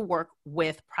prefer to work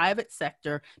with private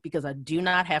sector, because I do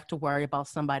not have to worry about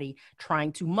somebody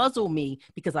trying to muzzle me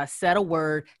because I said a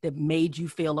word that made you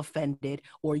feel offended,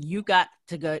 or you got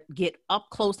to get up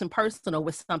close and personal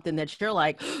with something that you're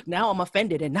like, now I'm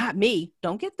offended and not me.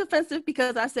 Don't get defensive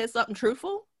because I said something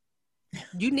truthful.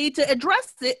 You need to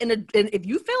address it. And if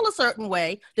you feel a certain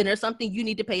way, then there's something you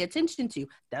need to pay attention to.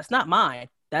 That's not mine.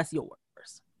 That's yours.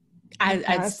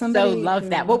 I so love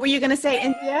that. What were you going to say,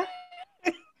 India?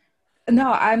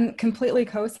 No, I'm completely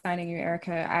co-signing you,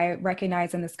 Erica. I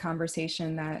recognize in this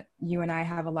conversation that you and I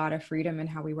have a lot of freedom in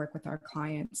how we work with our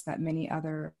clients that many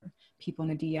other people in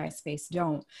the DEI space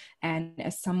don't. And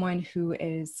as someone who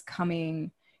is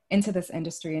coming into this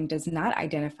industry and does not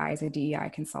identify as a DEI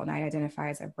consultant, I identify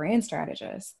as a brand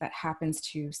strategist that happens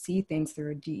to see things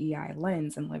through a DEI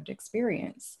lens and lived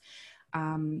experience.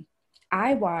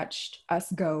 I watched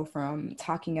us go from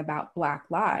talking about Black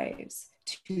lives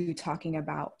to talking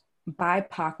about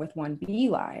BIPOC with 1B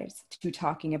lives to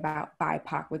talking about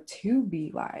BIPOC with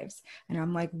 2B lives. And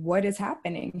I'm like, what is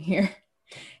happening here?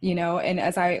 You know, and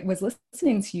as I was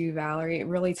listening to you, Valerie, it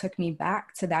really took me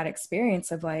back to that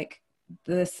experience of like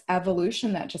this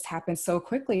evolution that just happened so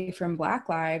quickly from Black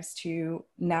lives to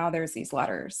now there's these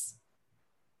letters.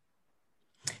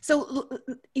 So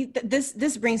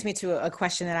this brings me to a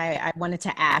question that I wanted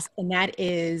to ask, and that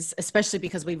is, especially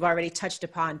because we've already touched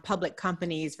upon public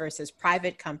companies versus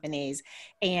private companies,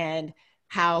 and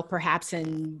how perhaps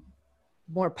in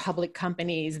more public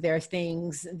companies, there are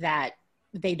things that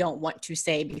they don't want to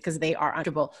say because they are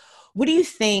uncomfortable. What do you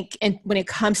think, and when it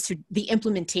comes to the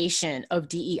implementation of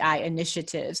DEI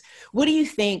initiatives, what do you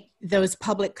think those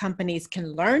public companies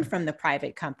can learn from the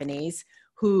private companies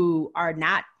who are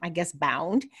not, I guess,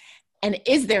 bound? And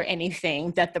is there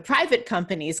anything that the private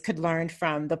companies could learn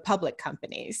from the public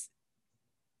companies?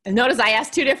 And notice I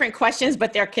asked two different questions,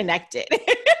 but they're connected.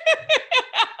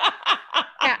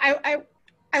 Yeah,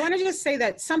 I want to just say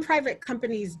that some private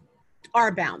companies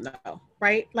are bound though,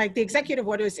 right? Like the executive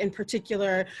orders in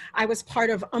particular, I was part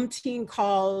of umpteen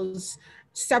calls,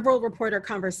 several reporter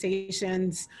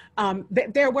conversations.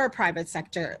 There were private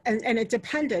sector and it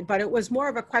depended, but it was more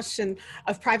of a question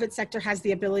of private sector has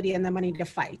the ability and the money to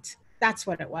fight. That's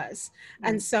what it was.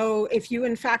 And so if you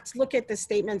in fact look at the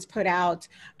statements put out,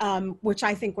 which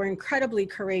I think were incredibly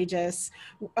courageous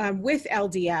with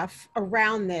LDF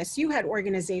around this, you had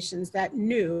organizations that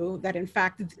knew that in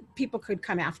fact people could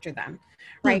come after them,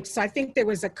 right? So I think there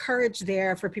was a courage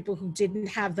there for people who didn't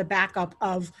have the backup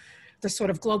of the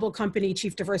sort of global company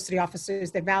chief diversity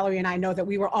officers that Valerie and I know that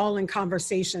we were all in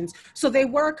conversations. So they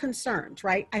were concerned,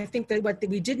 right? I think that what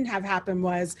we didn't have happen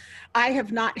was, I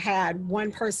have not had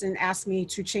one person ask me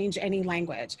to change any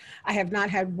language. I have not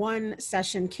had one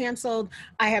session canceled.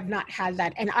 I have not had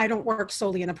that. And I don't work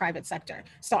solely in the private sector.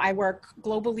 So I work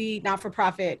globally,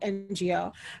 not-for-profit,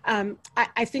 NGO.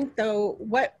 I think though,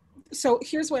 so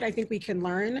here's what I think we can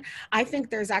learn. I think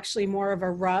there's actually more of a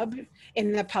rub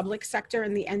in the public sector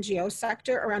and the NGO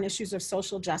sector around issues of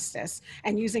social justice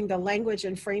and using the language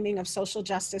and framing of social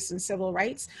justice and civil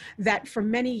rights that for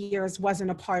many years wasn't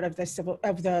a part of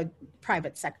the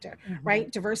private sector,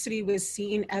 right? Diversity was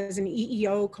seen as an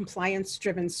EEO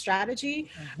compliance-driven strategy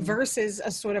versus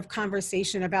a sort of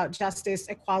conversation about justice,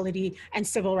 equality, and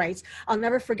civil rights. I'll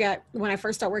never forget when I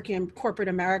first started working in corporate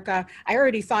America, I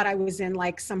already thought I was in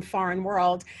like some foreign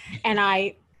world. And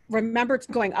I remember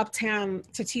going uptown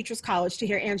to Teachers College to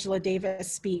hear Angela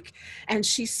Davis speak. And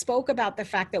she spoke about the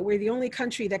fact that we're the only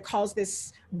country that calls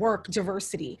this work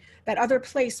diversity, that other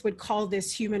place would call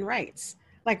this human rights.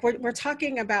 Like we're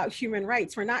talking about human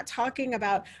rights. We're not talking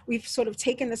about, we've sort of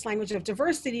taken this language of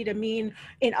diversity to mean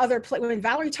in other places. When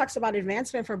Valerie talks about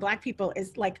advancement for Black people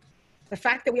is like, the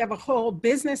fact that we have a whole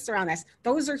business around this,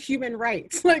 those are human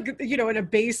rights, like, you know, in a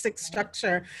basic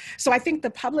structure. So I think the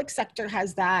public sector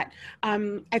has that.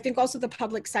 I think also the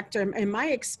public sector, in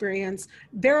my experience,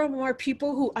 there are more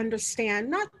people who understand,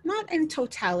 not in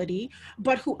totality,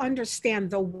 but who understand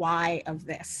the why of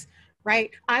this.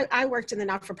 Right? I worked in the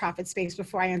not-for-profit space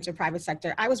before I entered private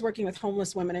sector. I was working with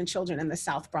homeless women and children in the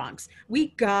South Bronx. We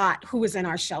got who was in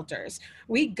our shelters.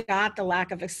 We got the lack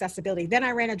of accessibility. Then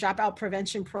I ran a dropout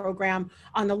prevention program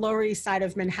on the Lower East Side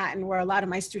of Manhattan, where a lot of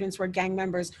my students were gang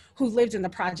members who lived in the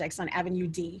projects on Avenue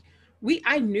D.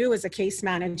 I knew as a case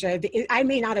manager, I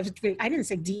didn't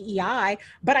say DEI,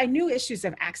 but I knew issues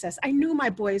of access. I knew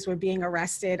my boys were being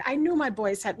arrested. I knew my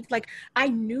boys I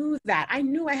knew that. I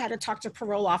knew I had to talk to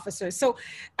parole officers. So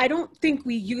I don't think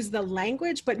we use the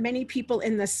language, but many people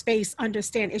in the space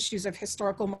understand issues of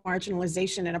historical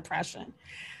marginalization and oppression.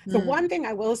 The one thing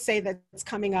I will say that's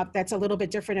coming up that's a little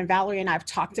bit different, and Valerie and I have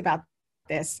talked about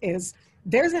this, is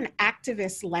there's an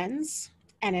activist lens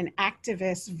and an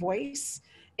activist voice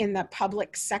in the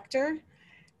public sector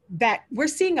that we're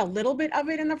seeing a little bit of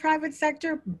it in the private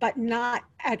sector, but not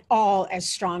at all as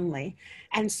strongly.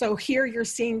 And so here you're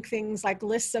seeing things like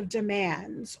lists of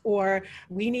demands, or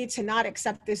we need to not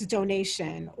accept this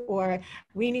donation, or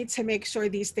we need to make sure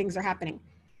these things are happening.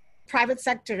 Private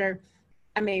sector,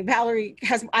 I mean, Valerie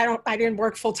I didn't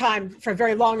work full time for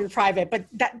very long in private, but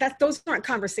those aren't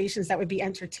conversations that would be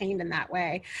entertained in that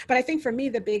way. But I think for me,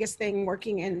 the biggest thing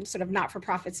working in sort of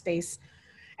not-for-profit space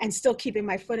and still keeping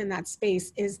my foot in that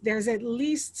space is there's at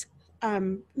least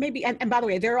maybe, and by the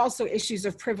way, there are also issues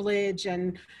of privilege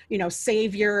and,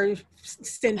 savior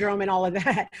syndrome and all of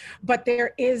that, but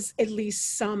there is at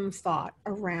least some thought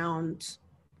around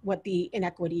what the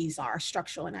inequities are,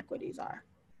 structural inequities are.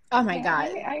 Oh my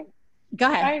God.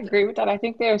 Go ahead. I agree with that. I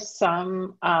think there's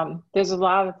there's a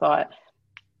lot of thought,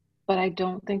 but I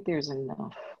don't think there's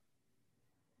enough.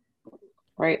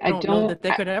 Right? I don't know that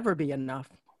there could ever be enough.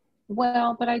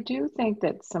 Well, but I do think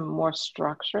that some more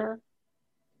structure.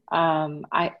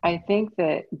 I think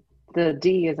that the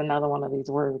D is another one of these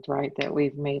words, right, that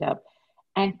we've made up,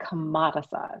 and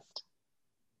commoditized.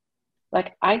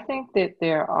 Like, I think that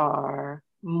there are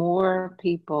more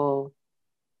people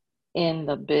in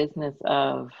the business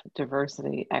of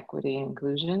diversity, equity,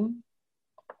 inclusion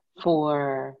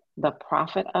for the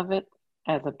profit of it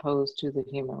as opposed to the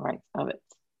human rights of it,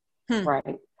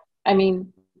 right? I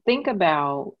mean,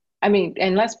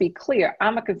 and let's be clear,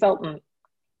 I'm a consultant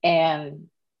and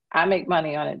I make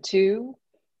money on it too,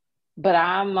 but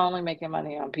I'm only making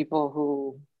money on people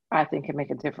who I think can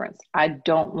make a difference. I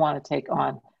don't want to take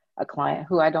on a client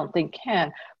who I don't think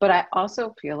can, but I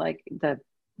also feel like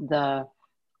the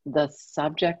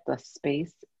subject, the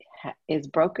space is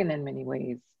broken in many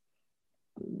ways.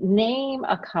 Name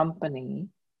a company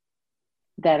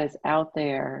that is out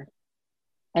there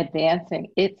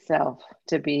advancing itself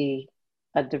to be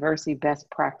a diversity best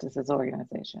practices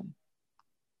organization.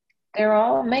 They're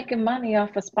all making money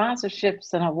off of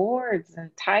sponsorships and awards and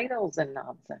titles and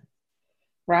nonsense,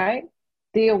 right?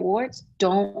 The awards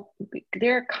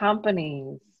there are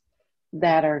companies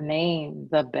that are named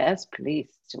the best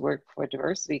place to work for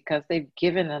diversity because they've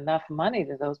given enough money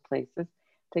to those places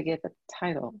to get the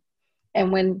title.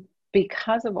 And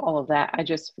because of all of that, I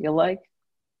just feel like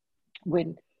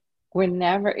it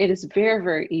is very,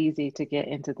 very easy to get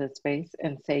into this space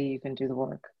and say you can do the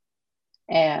work.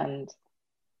 And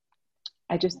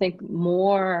I just think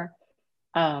more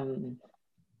of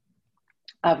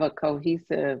a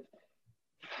cohesive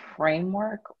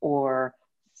framework or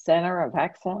center of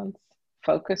excellence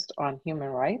focused on human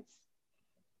rights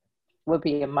would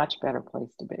be a much better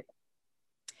place to be.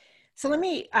 So let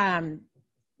me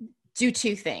do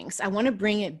two things. I want to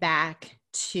bring it back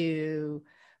to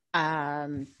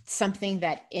something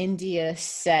that India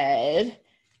said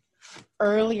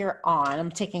earlier on.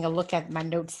 I'm taking a look at my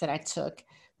notes that I took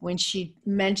when she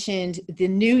mentioned the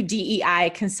new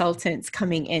DEI consultants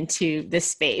coming into the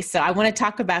space. So I want to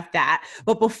talk about that.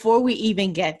 But before we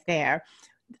even get there,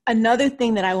 another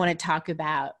thing that I want to talk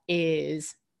about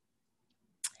is,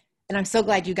 and I'm so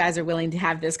glad you guys are willing to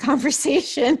have this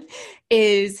conversation,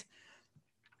 is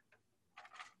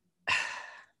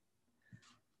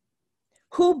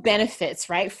who benefits,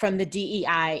 right, from the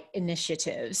DEI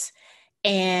initiatives.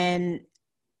 And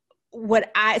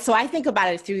so I think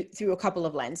about it through a couple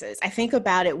of lenses. I think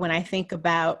about it when I think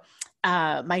about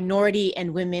minority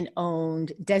and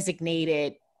women-owned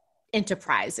designated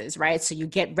enterprises, right? So you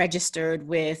get registered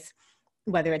with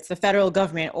whether it's the federal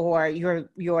government or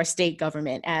your state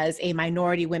government as a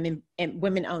minority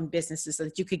women-owned businesses so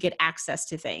that you could get access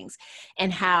to things,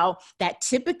 and how that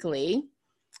typically,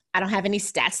 I don't have any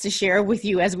stats to share with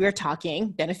you as we were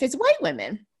talking, benefits white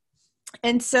women.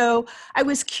 And so I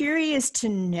was curious to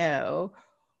know,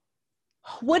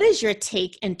 what is your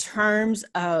take in terms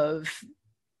of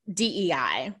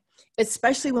DEI,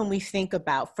 especially when we think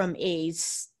about from a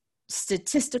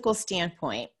statistical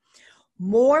standpoint,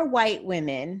 more white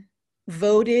women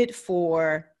voted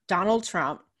for Donald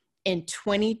Trump in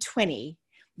 2020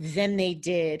 than they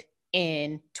did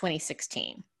in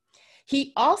 2016.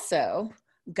 He also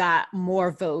got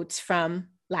more votes from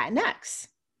Latinx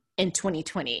in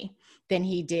 2020 than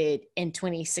he did in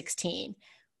 2016.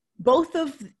 Both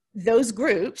of those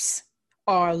groups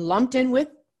are lumped in with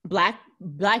black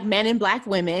men and black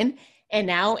women, and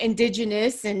now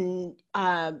indigenous and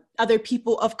other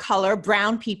people of color,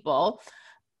 brown people.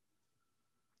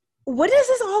 What does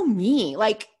this all mean?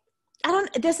 Like,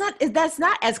 that's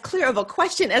not as clear of a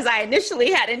question as I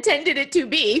initially had intended it to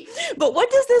be, but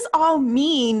what does this all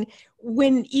mean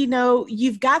when,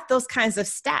 you've got those kinds of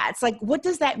stats? Like, what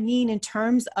does that mean in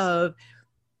terms of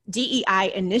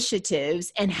DEI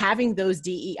initiatives and having those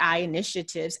DEI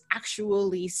initiatives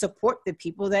actually support the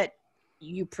people that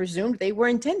you presumed they were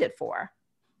intended for?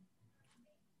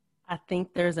 I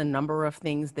think there's a number of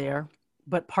things there,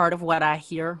 but part of what I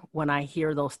hear when I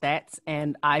hear those stats,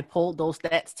 and I pulled those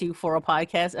stats too for a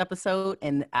podcast episode,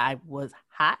 and I was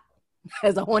hot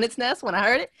as a hornet's nest when I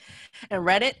heard it and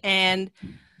read it. And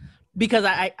because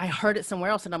I heard it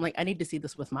somewhere else, and I'm like, I need to see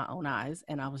this with my own eyes.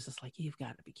 And I was just like, you've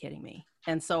got to be kidding me.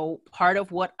 And so part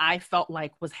of what I felt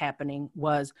like was happening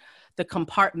was the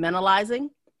compartmentalizing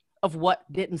of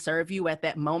what didn't serve you at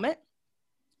that moment.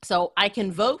 So I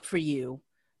can vote for you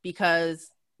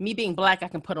because me being Black, I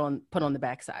can put on the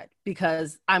backside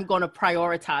because I'm going to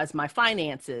prioritize my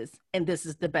finances, and this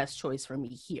is the best choice for me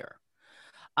here.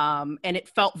 And it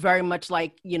felt very much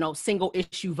like, single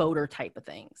issue voter type of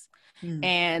things.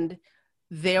 And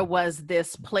there was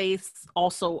this place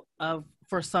also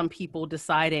for some people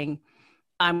deciding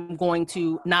I'm going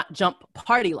to not jump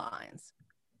party lines,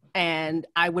 and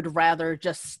I would rather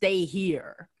just stay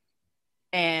here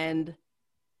and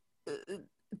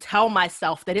tell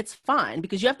myself that it's fine,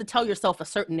 because you have to tell yourself a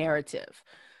certain narrative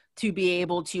to be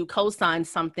able to co-sign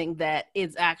something that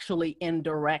is actually in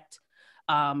direct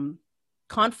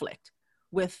conflict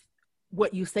with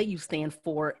what you say you stand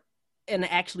for and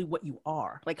actually what you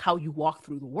are, like how you walk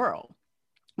through the world.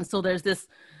 And so there's this,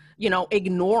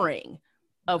 ignoring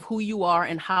of who you are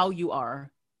and how you are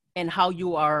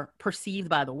perceived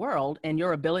by the world, and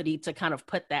your ability to kind of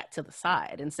put that to the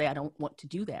side and say, I don't want to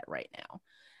do that right now.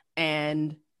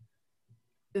 And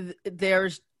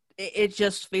it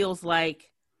just feels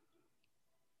like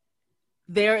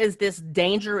there is this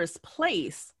dangerous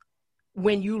place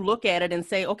when you look at it and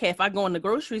say, okay, if I go in the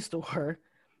grocery store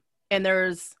and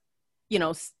there's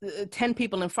 10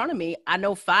 people in front of me, I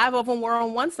know 5 of them were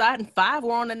on one side and 5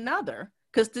 were on another,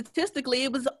 because statistically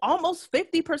it was almost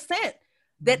 50%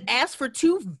 that asked for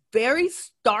 2 very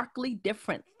starkly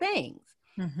different things.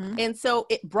 Mm-hmm. And so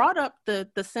it brought up the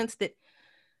sense that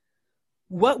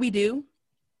what we do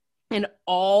and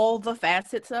all the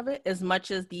facets of it, as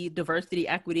much as the diversity,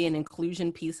 equity, and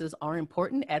inclusion pieces are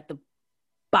important, at the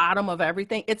bottom of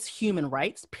everything, it's human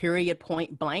rights, period,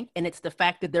 point blank. And it's the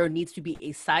fact that there needs to be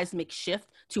a seismic shift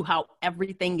to how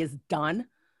everything is done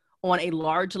on a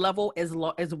large level, as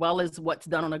well as what's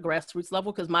done on a grassroots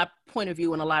level. Because my point of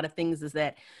view in a lot of things is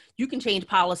that you can change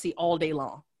policy all day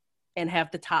long and have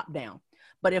the top down.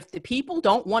 But if the people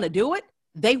don't want to do it,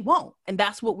 they won't. And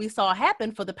that's what we saw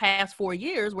happen for the past 4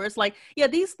 years, where it's like, yeah,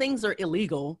 these things are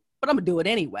illegal, but I'm gonna do it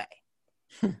anyway.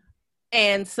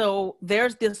 And so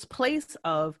there's this place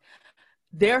of,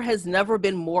 there has never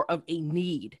been more of a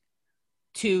need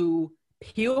to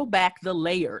peel back the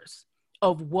layers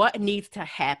of what needs to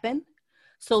happen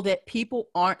so that people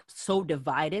aren't so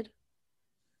divided,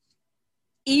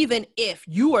 even if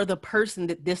you are the person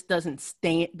that this doesn't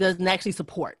actually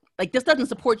support. Like, this doesn't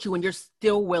support you, and you're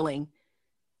still willing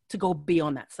to go be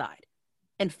on that side,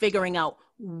 and figuring out,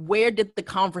 where did the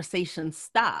conversation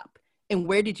stop? And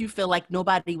where did you feel like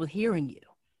nobody was hearing you?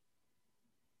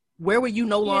 Where were you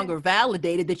no longer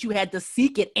validated, that you had to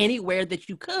seek it anywhere that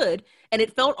you could? And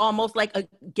it felt almost like a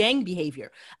gang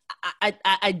behavior.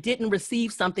 I didn't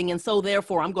receive something, and so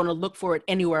therefore I'm going to look for it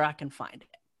anywhere I can find it.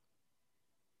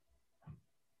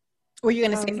 Were you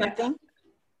going to say something?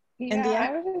 Yeah,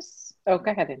 India? Go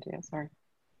ahead, India, sorry.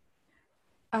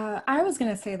 I was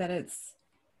going to say that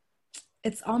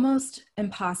it's almost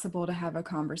impossible to have a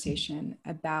conversation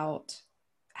about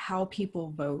how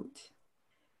people vote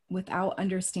without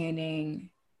understanding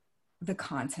the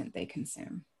content they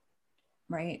consume,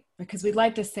 right? Because we'd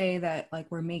like to say that, like,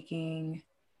 we're making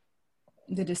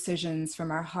the decisions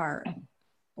from our heart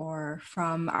or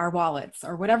from our wallets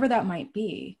or whatever that might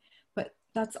be, but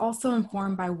that's also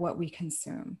informed by what we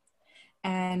consume.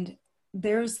 And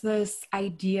there's this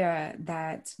idea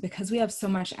that because we have so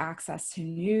much access to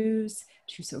news,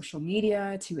 to social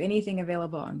media, to anything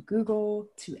available on Google,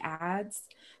 to ads,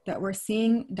 that we're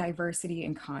seeing diversity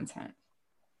in content.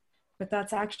 But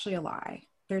that's actually a lie.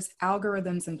 There's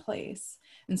algorithms in place.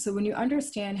 And so when you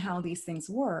understand how these things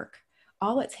work,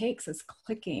 all it takes is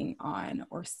clicking on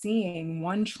or seeing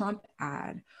one Trump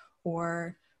ad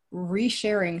or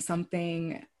resharing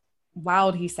something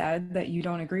wild he said that you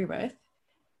don't agree with.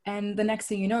 And the next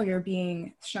thing you know, you're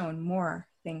being shown more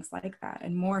things like that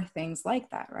and more things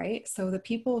like that, right? So the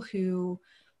people who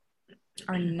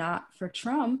are not for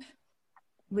Trump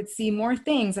would see more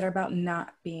things that are about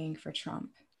not being for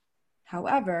Trump.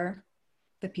 However,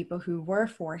 the people who were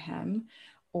for him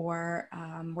or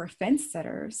were fence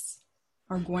sitters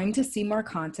are going to see more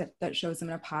content that shows them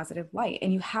in a positive light.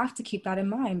 And you have to keep that in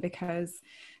mind, because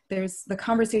there's the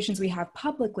conversations we have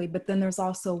publicly, but then there's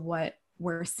also what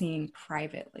we're seeing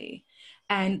privately.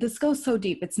 And this goes so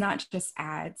deep. It's not just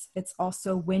ads. It's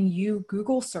also when you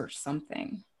Google search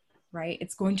something, right?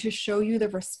 It's going to show you the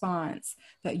response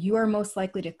that you are most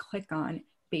likely to click on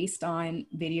based on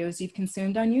videos you've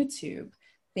consumed on YouTube,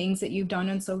 things that you've done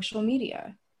on social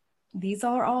media. These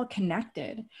are all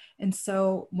connected. And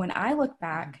so when I look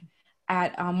back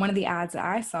at one of the ads that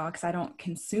I saw, because I don't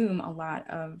consume a lot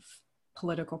of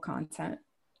political content,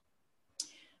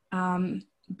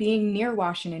 being near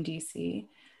Washington, D.C.,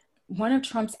 one of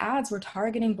Trump's ads were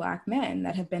targeting Black men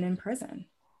that have been in prison,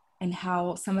 and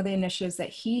how some of the initiatives that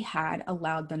he had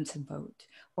allowed them to vote,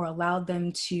 or allowed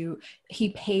them to, he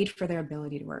paid for their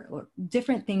ability to work, or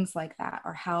different things like that,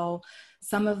 or how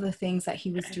some of the things that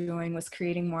he was doing was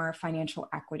creating more financial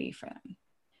equity for them.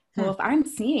 Well, if I'm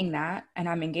seeing that and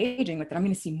I'm engaging with it, I'm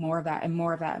going to see more of that and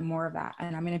more of that and more of that.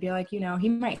 And I'm going to be like, he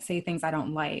might say things I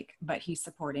don't like, but he's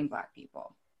supporting Black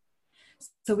people.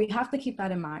 So we have to keep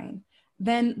that in mind.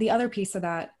 Then the other piece of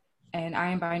that, and I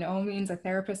am by no means a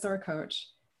therapist or a coach,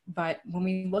 but when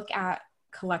we look at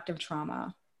collective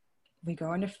trauma, we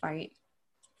go into fight,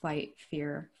 flight,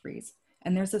 fear, freeze.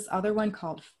 And there's this other one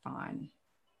called fawn,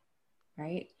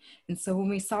 right? And so when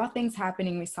we saw things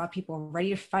happening, we saw people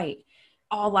ready to fight.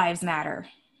 All lives matter,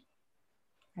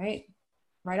 right?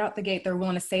 Right out the gate, they're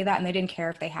willing to say that, and they didn't care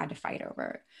if they had to fight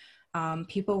over it.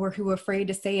 People who were afraid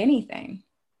to say anything,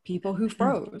 people who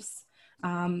froze.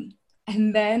 And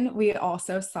then we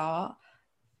also saw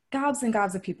gobs and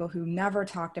gobs of people who never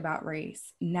talked about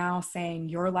race now saying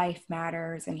your life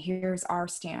matters and here's our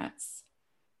stance.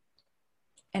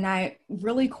 And I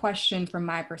really question, from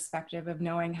my perspective of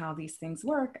knowing how these things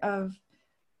work,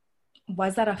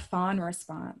 was that a fawn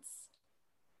response?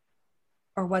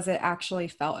 Or was it actually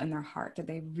felt in their heart? Did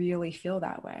they really feel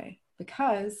that way?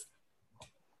 Because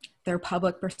their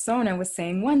public persona was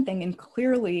saying one thing, and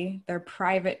clearly their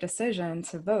private decision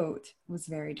to vote was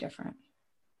very different.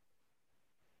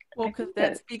 Well, because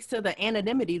that speaks to the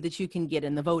anonymity that you can get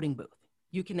in the voting booth.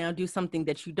 You can now do something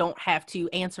that you don't have to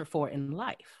answer for in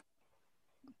life.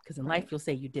 Because in life, you'll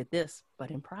say you did this,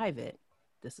 but in private,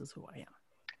 this is who I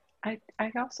am.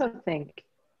 I also think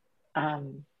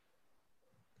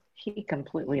he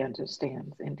completely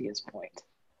understands India's point,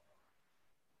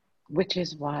 which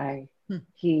is why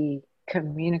he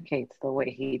communicates the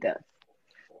way he does,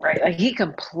 right? Like, he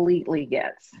completely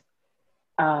gets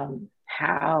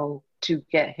how to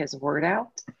get his word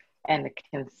out and to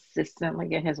consistently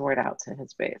get his word out to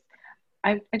his base.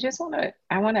 I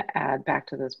want to add back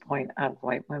to this point of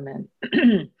white women.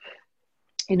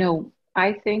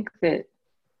 I think that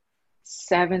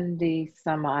 70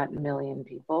 some odd million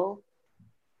people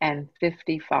and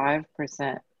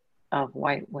 55% of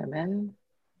white women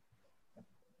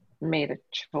made a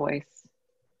choice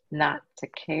not to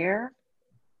care,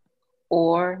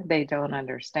 or they don't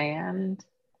understand,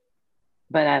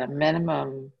 but at a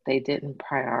minimum, they didn't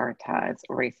prioritize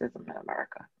racism in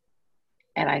America.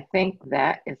 And I think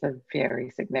that is a very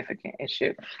significant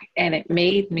issue. And it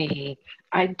made me,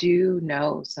 I do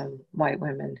know some white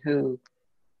women who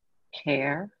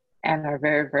care and are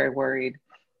very, very worried.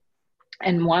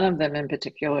 And one of them in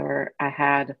particular, I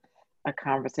had a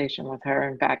conversation with her,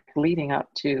 in fact, leading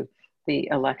up to the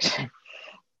election.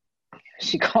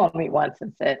 She called me once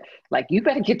and said, like, you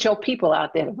better get your people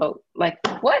out there to vote. Like,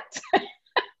 what?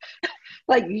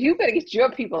 Like, you better get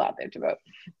your people out there to vote.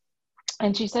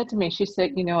 And she said to me, she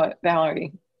said, you know what,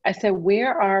 Valerie? I said,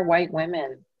 where are white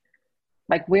women?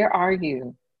 Like, where are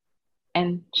you?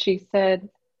 And she said,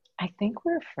 I think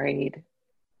we're afraid,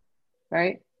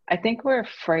 right? I think we're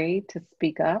afraid to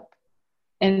speak up.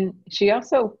 And she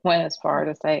also went as far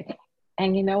to say,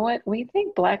 and you know what? We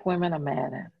think Black women are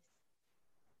mad at us.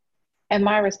 And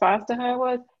my response to her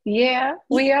was, yeah,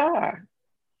 we are.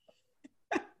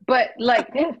 But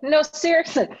like, no,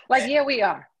 seriously, like, yeah, we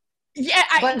are. Yeah,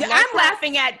 I'm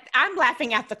laughing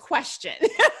at the question.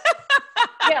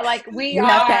 Yeah, like, we you are.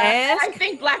 Have to ask. I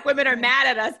think Black women are mad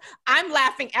at us. I'm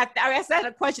laughing at that. That's not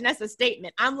a question, that's a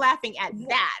statement. I'm laughing at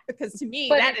that because to me,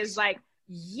 that is like,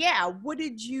 yeah, what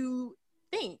did you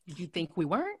think? Did you think we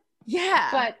weren't?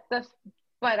 Yeah.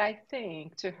 But I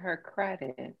think, to her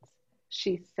credit,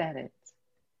 she said it.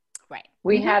 Right.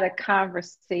 We had a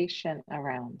conversation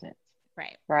around it.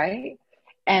 Right. Right.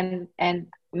 And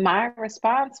my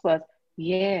response was,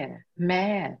 yeah,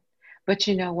 mad. But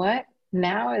you know what?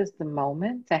 Now is the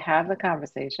moment to have the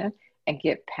conversation and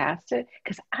get past it.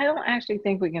 Because I don't actually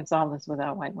think we can solve this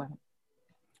without white women.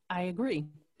 I agree.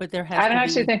 But there has I don't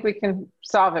actually think we can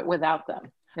solve it without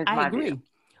them. I agree.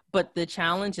 But the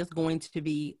challenge is going to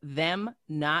be them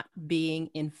not being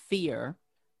in fear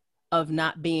of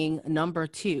not being number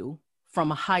two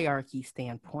from a hierarchy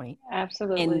standpoint.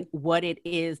 Absolutely. And what it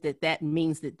is that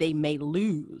means that they may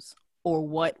lose, or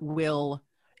what will,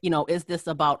 is this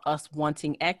about us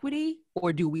wanting equity,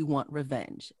 or do we want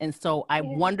revenge? And so I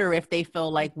wonder if they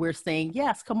feel like we're saying,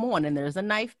 yes, come on, and there's a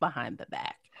knife behind the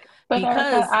back. But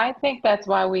because I think that's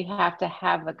why we have to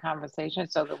have the conversation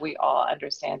so that we all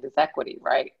understand this equity,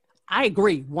 right? I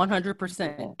agree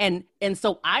 100%. And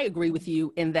so I agree with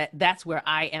you in that that's where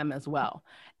I am as well.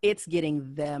 It's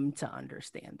getting them to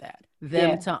understand that,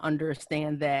 to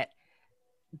understand that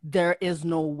there is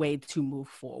no way to move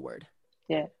forward.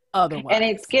 Yeah. Otherwise. And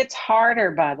it gets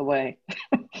harder, by the way,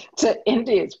 to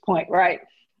India's point, right?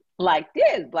 Like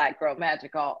there's Black Girl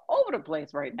Magic all over the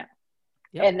place right now.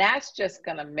 Yep. And that's just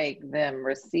going to make them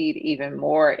recede even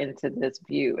more into this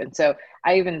view. And so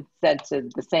I even said to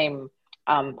the same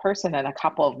person and a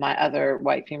couple of my other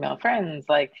white female friends,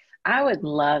 like, I would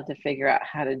love to figure out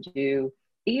how to do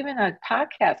even a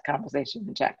podcast conversation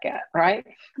with Jacquette, right?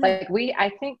 Like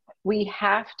I think we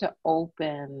have to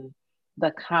open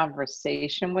the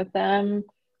conversation with them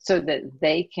so that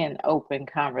they can open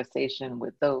conversation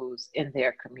with those in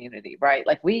their community, right?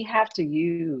 Like we have to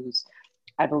use,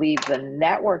 I believe, the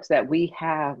networks that we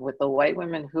have with the white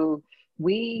women who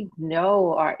we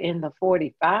know are in the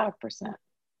 45%,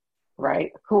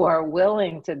 right? Who are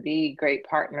willing to be great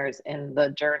partners in the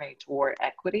journey toward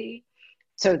equity,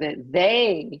 so that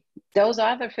those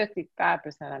other 55%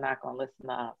 are not going to listen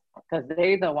to us, because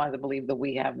they're the ones that believe that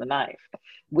we have the knife.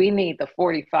 We need the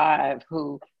 45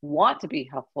 who want to be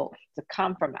helpful to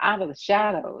come from out of the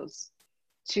shadows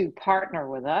to partner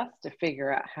with us to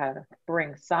figure out how to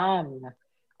bring to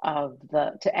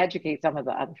educate some of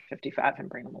the other 55 and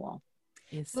bring them along.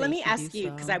 Let me ask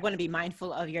you, because I want to be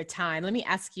mindful of your time. Let me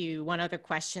ask you one other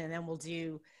question, and then we'll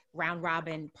do round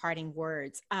robin parting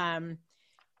words.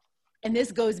 And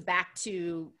this goes back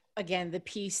to, again, the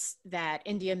piece that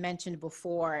India mentioned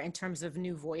before in terms of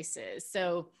new voices.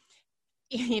 So,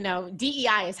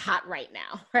 DEI is hot right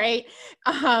now, right?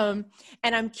 And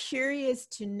I'm curious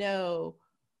to know,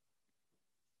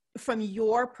 from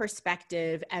your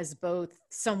perspective as both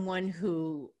someone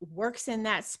who works in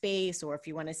that space, or if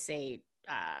you want to say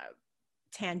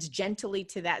tangentially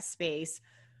to that space,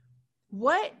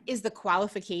 what is the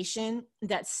qualification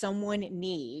that someone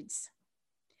needs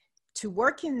to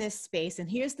work in this space? And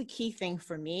here's the key thing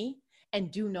for me: and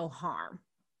do no harm.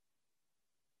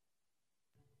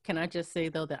 Can I just say,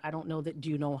 though, that I don't know that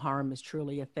do no harm is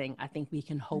truly a thing. I think we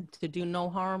can hope to do no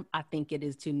harm. I think it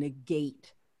is to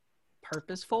negate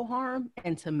purposeful harm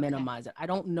and to minimize it. I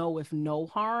don't know if no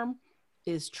harm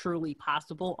is truly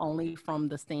possible, only from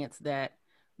the stance that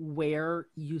where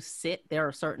you sit, there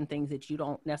are certain things that you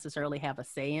don't necessarily have a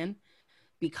say in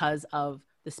because of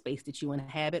the space that you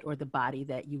inhabit or the body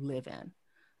that you live in.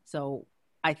 So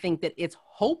I think that it's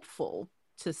hopeful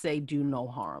to say do no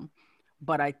harm,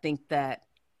 but I think that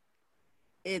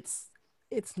it's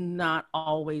not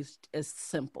always as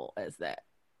simple as that.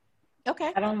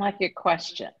 Okay. I don't like your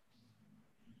question.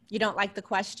 You don't like the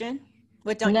question?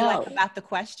 What don't you like about the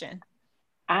question?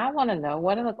 I want to know,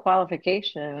 what are the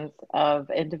qualifications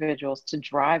of individuals to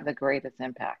drive the greatest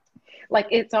impact? Like,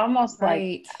 it's almost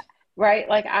like, right?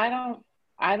 Like, I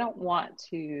don't want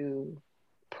to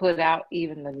put out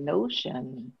even the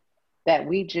notion that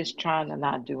we just trying to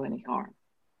not do any harm.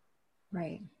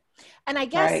 Right. And I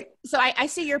guess, so I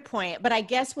see your point, but I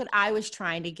guess what I was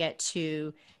trying to get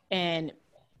to, and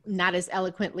not as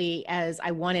eloquently as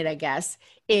I wanted, I guess,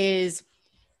 is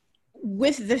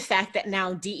with the fact that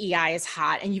now DEI is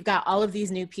hot and you've got all of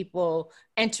these new people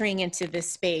entering into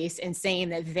this space and saying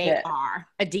that they are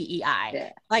a DEI.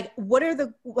 Yeah. Like,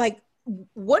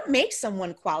 what makes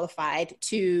someone qualified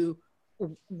to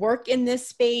work in this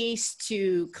space,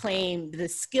 to claim the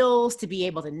skills, to be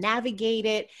able to navigate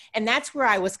it? And that's where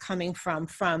I was coming from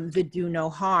the do no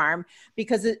harm,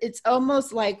 because it's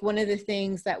almost like one of the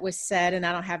things that was said, and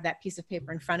I don't have that piece of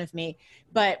paper in front of me,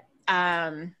 but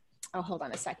hold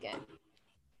on a second.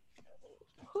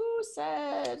 Who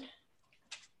said?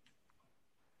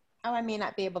 Oh, I may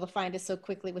not be able to find it so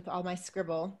quickly with all my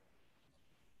scribble.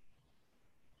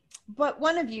 But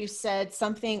one of you said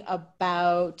something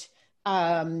about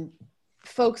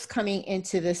folks coming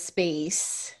into the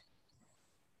space,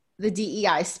 the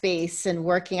DEI space, and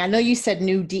working. I know you said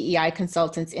new DEI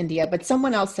consultants, India, but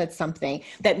someone else said something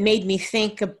that made me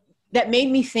think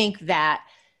that.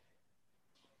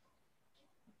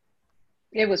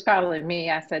 It was probably me.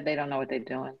 I said they don't know what they're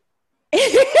doing.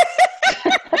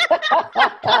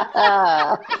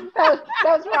 that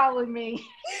was probably me.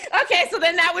 Okay, so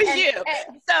then that was you.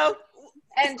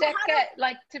 And Jacquette,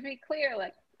 like, to be clear,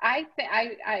 like, I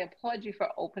applaud you for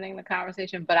opening the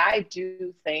conversation, but I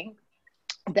do think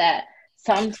that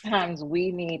sometimes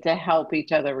we need to help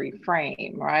each other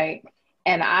reframe, right?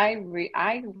 And I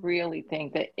really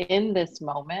think that in this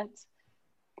moment,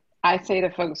 I say to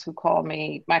folks who call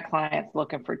me, my clients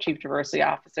looking for chief diversity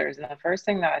officers, and the first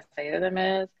thing that I say to them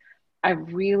is, I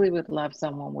really would love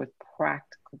someone with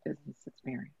practical business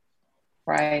experience,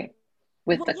 right?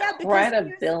 With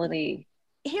credibility.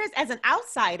 Here's, as an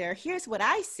outsider, here's what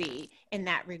I see in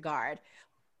that regard.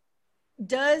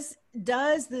 Does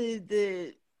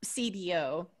the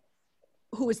CDO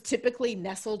who is typically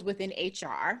nestled within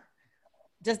HR,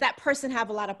 does that person have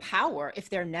a lot of power if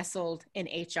they're nestled in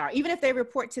HR? Even if they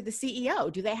report to the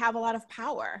CEO, do they have a lot of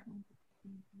power?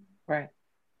 Right.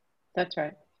 That's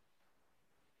right.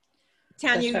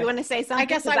 Tanya, you want to say something? I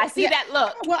guess I see that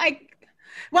look.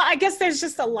 Well, I guess there's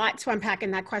just a lot to unpack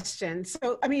in that question.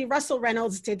 So, I mean, Russell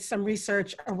Reynolds did some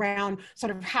research around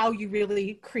sort of how you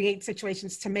really create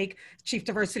situations to make chief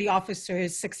diversity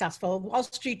officers successful. Wall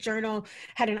Street Journal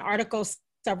had an article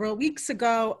several weeks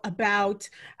ago about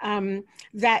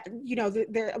that, you know,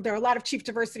 there are a lot of chief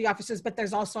diversity officers, but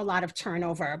there's also a lot of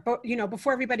turnover. But, you know,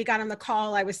 before everybody got on the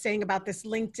call, I was saying about this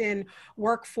LinkedIn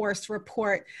workforce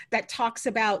report that talks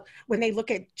about when they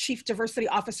look at chief diversity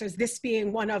officers, this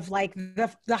being one of like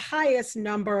the highest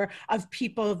number of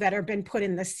people that have been put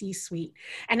in the C-suite.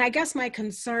 And I guess my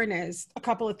concern is a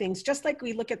couple of things. Just like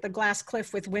we look at the glass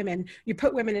cliff with women, you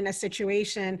put women in a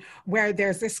situation where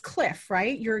there's this cliff,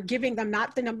 right? You're giving them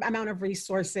not the amount of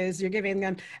resources, you're giving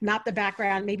them not the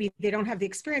background, maybe they don't have the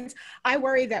experience. I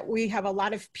worry that we have a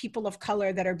lot of people of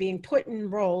color that are being put in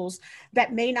roles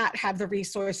that may not have the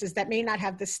resources, that may not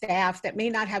have the staff, that may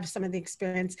not have some of the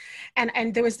experience.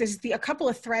 And there was a couple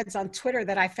of threads on Twitter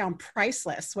that I found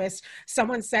priceless, where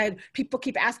someone said, people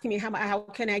keep asking me, how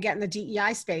can I get in the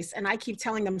DEI space? And I keep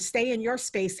telling them, stay in your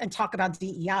space and talk about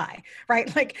DEI,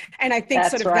 right? Like, and I think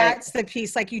that's sort of right. That's the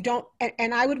piece, like you don't,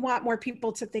 and I would want more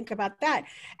people to think about that.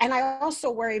 And I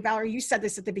also worry, Valerie, you said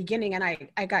this at the beginning, and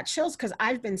I got chills because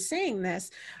I've been saying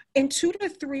this, in 2 to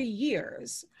 3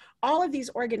 years, all of these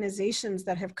organizations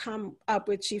that have come up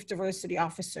with chief diversity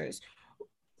officers,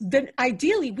 then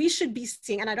ideally we should be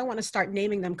seeing, and I don't want to start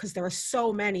naming them because there are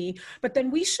so many, but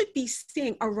then we should be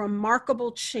seeing a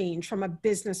remarkable change from a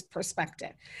business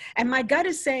perspective. And my gut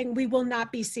is saying we will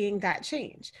not be seeing that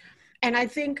change. And I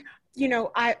think, you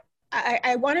know,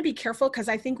 I want to be careful because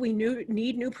I think we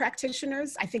need new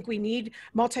practitioners. I think we need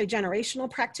multi-generational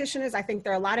practitioners. I think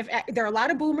there are a lot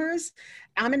of boomers.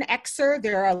 I'm an Xer.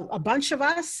 There are a bunch of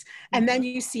us, and then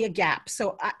you see a gap.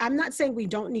 So I'm not saying we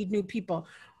don't need new people.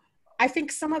 I think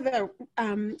some of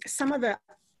the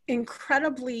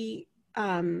incredibly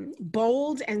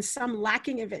bold and some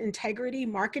lacking of integrity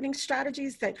marketing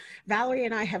strategies that Valerie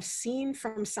and I have seen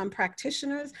from some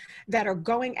practitioners that are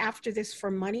going after this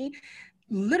for money,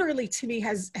 literally to me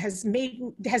has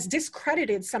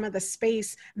discredited some of the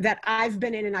space that I've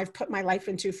been in and I've put my life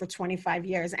into for 25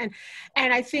 years. And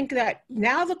I think that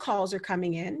now the calls are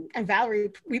coming in, and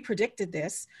Valerie, we predicted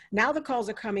this. Now the calls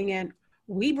are coming in.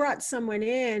 We brought someone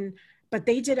in, but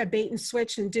they did a bait and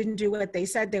switch and didn't do what they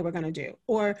said they were going to do.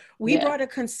 Or we brought a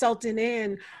consultant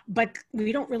in, but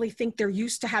we don't really think they're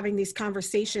used to having these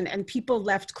conversations, and people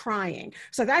left crying.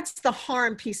 So that's the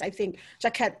harm piece, I think,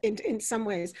 Jacquette, in some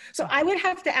ways. So I would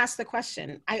have to ask the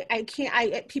question.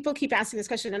 People keep asking this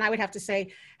question, and I would have to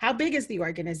say, how big is the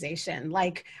organization?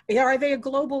 Like, are they a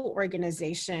global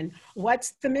organization?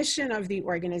 What's the mission of the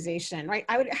organization, right?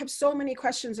 I would have so many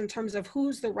questions in terms of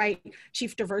who's the right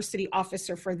chief diversity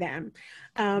officer for them.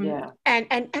 And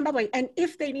by the way, and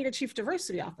if they need a chief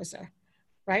diversity officer,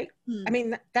 right? I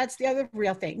mean, that's the other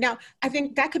real thing. Now, I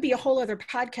think that could be a whole other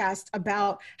podcast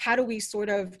about how do we sort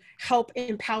of help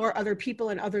empower other people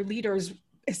and other leaders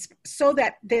so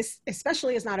that this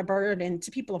especially is not a burden to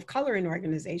people of color in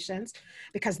organizations,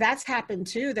 because that's happened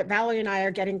too, that Valerie and I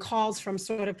are getting calls from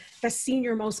sort of the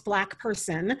senior most Black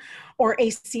person or a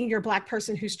senior Black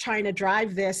person who's trying to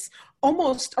drive this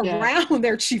almost around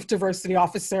their chief diversity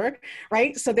officer,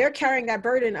 right? So they're carrying that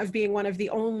burden of being one of the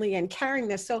only and carrying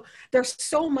this. So there's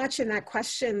so much in that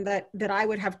question that I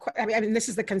would have, I mean, this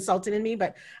is the consultant in me,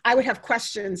 but I would have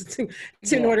questions to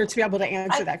in order to be able to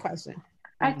answer that question.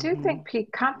 I do think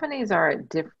companies are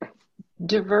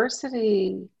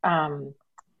diversity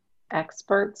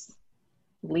experts,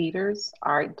 leaders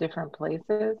are at different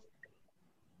places,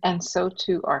 and so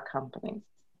too are companies.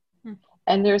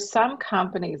 And there's some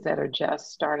companies that are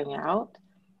just starting out.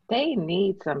 They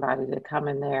need somebody to come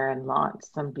in there and launch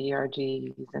some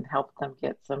BRGs and help them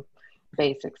get some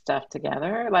basic stuff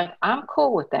together. Like, I'm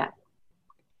cool with that.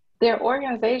 There are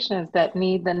organizations that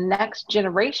need the next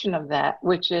generation of that,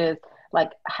 which is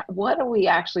like, what are we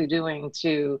actually doing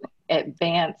to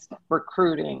advance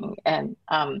recruiting and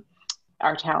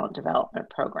our talent development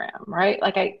program, right?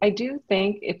 Like, I do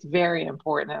think it's very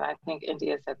important, and I think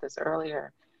India said this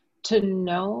earlier, to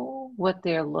know what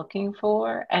they're looking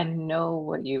for and know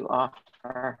what you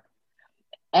offer.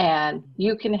 And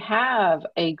you can have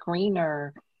a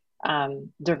greener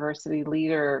diversity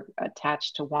leader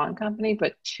attached to one company,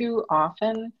 but too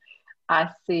often I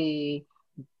see,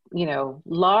 you know,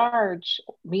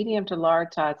 medium to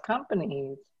large size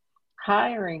companies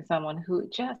hiring someone who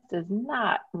just is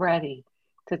not ready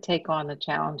to take on the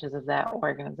challenges of that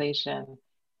organization,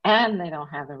 and they don't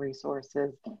have the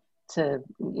resources to,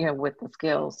 with the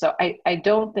skills. So I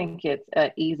don't think it's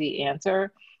an easy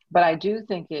answer, but I do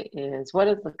think it is, what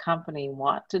does the company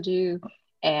want to do?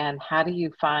 And how do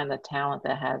you find the talent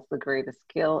that has the greatest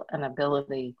skill and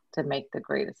ability to make the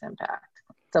greatest impact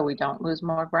so we don't lose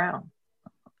more ground?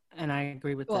 And I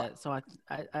agree with that. So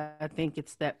I think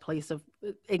it's that place of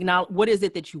acknowledge what is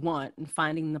it that you want and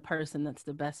finding the person that's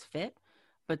the best fit.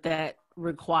 But that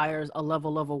requires a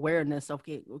level of awareness.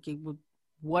 Okay,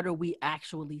 what are we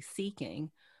actually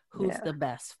seeking? Who's the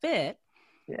best fit?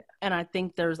 Yeah. And I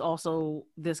think there's also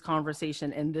this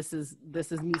conversation, and this is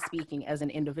me speaking as an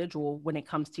individual when it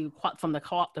comes to from the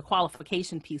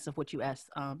qualification piece of what you asked,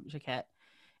 Jaquette,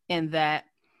 and that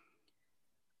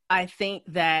I think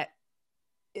that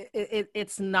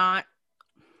it's not,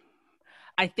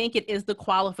 I think it is the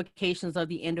qualifications of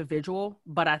the individual,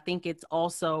 but I think it's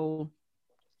also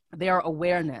their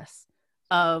awareness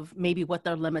of maybe what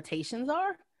their limitations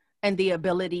are and the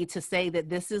ability to say that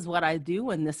this is what I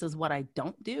do and this is what I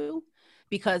don't do.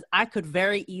 Because I could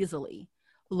very easily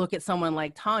look at someone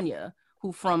like Tanya,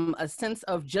 who from a sense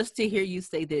of just to hear you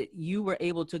say that you were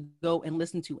able to go and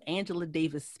listen to Angela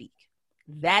Davis speak,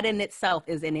 that in itself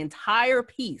is an entire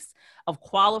piece of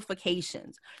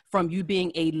qualifications from you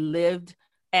being a lived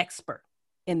expert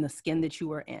in the skin that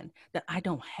you are in that I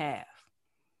don't have.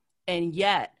 And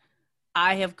yet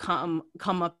I have come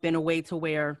up in a way to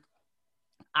where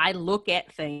I look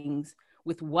at things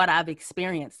with what I've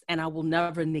experienced, and I will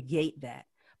never negate that.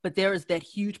 But there is that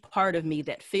huge part of me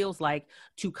that feels like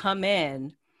to come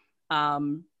in,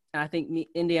 and I think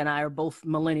India and I are both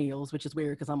millennials, which is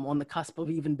weird because I'm on the cusp of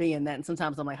even being that. And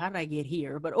sometimes I'm like, how did I get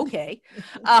here? But okay.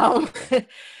 I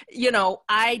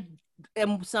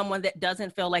am someone that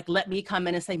doesn't feel like, let me come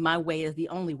in and say my way is the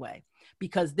only way,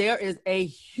 because there is a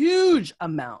huge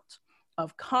amount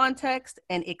of context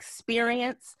and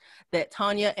experience that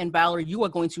Tanya and Valerie, you are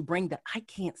going to bring that I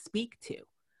can't speak to.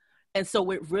 And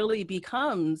so it really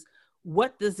becomes,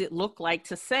 what does it look like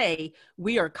to say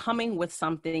we are coming with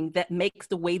something that makes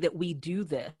the way that we do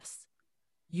this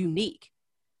unique?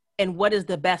 And what is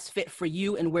the best fit for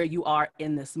you and where you are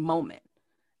in this moment?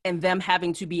 And them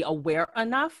having to be aware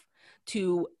enough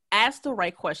to ask the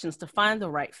right questions, to find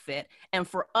the right fit, and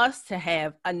for us to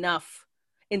have enough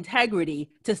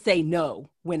integrity to say no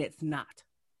when it's not.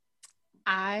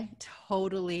 I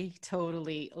totally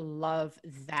love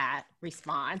that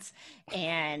response.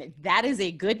 And that is a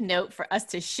good note for us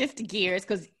to shift gears,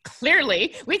 because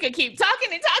clearly we could keep talking.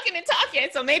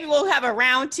 So maybe we'll have a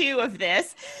round 2 of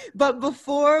this. But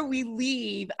before we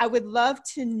leave, I would love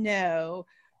to know,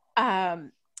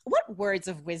 what words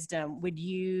of wisdom would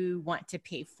you want to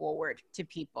pay forward to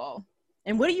people?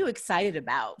 And what are you excited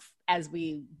about as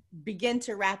we begin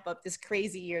to wrap up this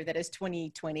crazy year that is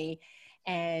 2020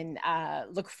 and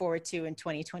look forward to in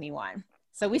 2021?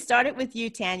 So we started with you,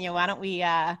 Tanya. Why don't we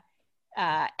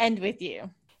end with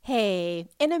you? Hey,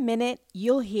 in a minute,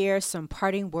 you'll hear some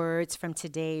parting words from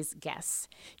today's guests.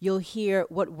 You'll hear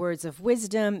what words of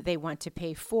wisdom they want to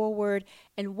pay forward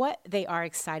and what they are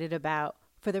excited about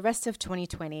for the rest of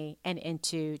 2020 and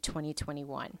into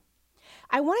 2021.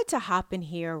 I wanted to hop in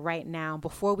here right now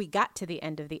before we got to the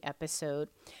end of the episode,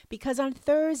 because on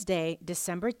Thursday,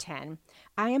 December 10,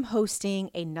 I am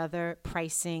hosting another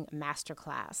pricing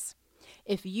masterclass.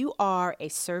 If you are a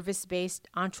service-based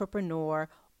entrepreneur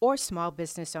or small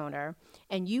business owner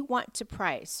and you want to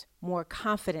price more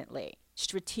confidently,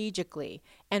 strategically,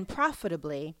 and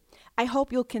profitably, I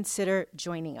hope you'll consider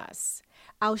joining us.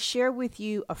 I'll share with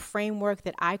you a framework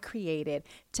that I created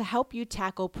to help you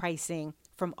tackle pricing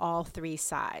from all 3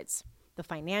 sides: the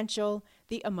financial,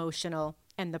 the emotional,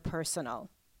 and the personal.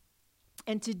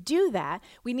 And to do that,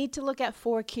 we need to look at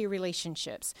 4 key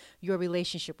relationships: your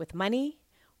relationship with money,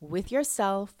 with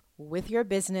yourself, with your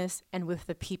business, and with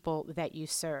the people that you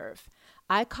serve.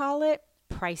 I call it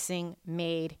Pricing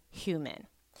Made Human.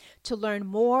 To learn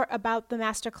more about the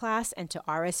masterclass and to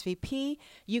RSVP,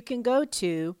 you can go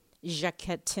to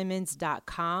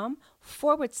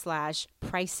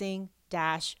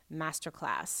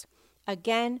JaquetteTimmons.com/pricing-masterclass.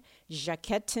 Again,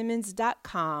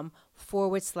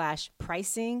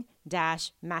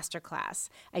 JaquetteTimmons.com/pricing-masterclass.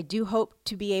 I do hope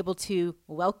to be able to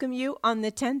welcome you on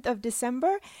the 10th of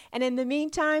December. And in the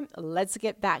meantime, let's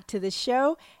get back to the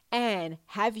show and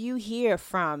have you hear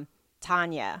from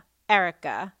Tanya,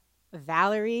 Erica,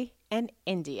 Valerie, and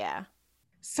India.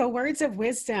 So words of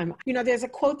wisdom, there's a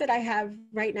quote that I have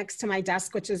right next to my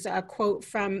desk, which is a quote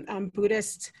from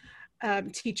Buddhist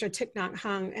teacher Thich Nhat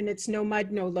Hanh, and it's "No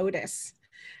mud, no lotus."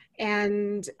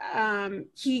 And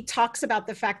he talks about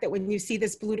the fact that when you see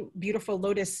this beautiful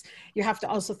lotus, you have to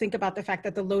also think about the fact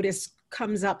that the lotus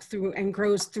comes up through and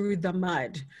grows through the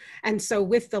mud. And so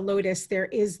with the lotus, there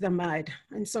is the mud.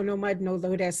 And so no mud, no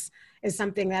lotus is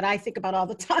something that I think about all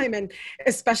the time. And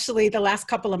especially the last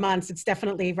couple of months, it's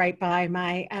definitely right by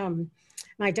my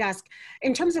my desk.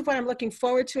 In terms of what I'm looking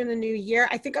forward to in the new year,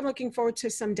 I think I'm looking forward to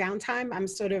some downtime. I'm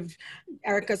sort of,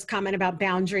 Erica's comment about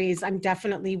boundaries, I'm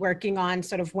definitely working on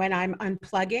sort of when I'm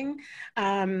unplugging.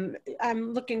 I'm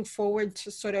looking forward to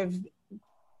sort of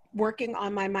working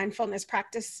on my mindfulness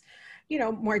practice, you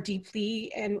know, more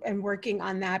deeply and working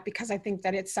on that, because I think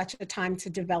that it's such a time to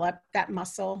develop that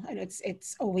muscle, and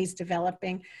it's always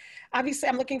developing. Obviously,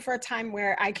 I'm looking for a time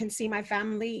where I can see my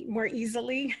family more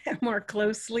easily, more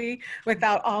closely,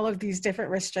 without all of these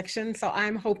different restrictions. So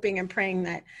I'm hoping and praying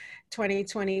that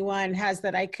 2021 has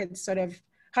that I could sort of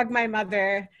hug my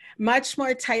mother much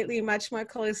more tightly, much more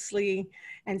closely,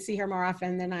 and see her more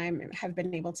often than I have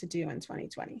been able to do in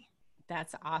 2020.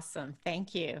 That's awesome.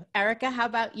 Thank you. Erica, how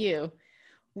about you?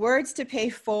 Words to pay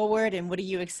forward, and what are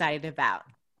you excited about?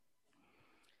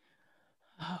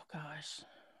 Oh gosh.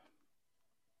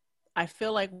 I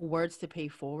feel like words to pay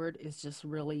forward is just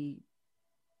really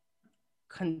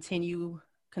continue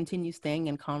staying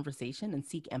in conversation and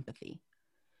seek empathy.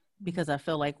 Because I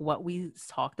feel like what we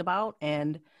talked about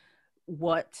and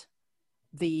what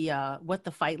the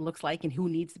fight looks like and who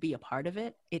needs to be a part of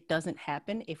it, it doesn't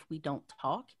happen if we don't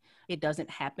talk. It doesn't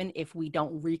happen if we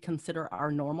don't reconsider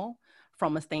our normal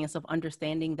from a stance of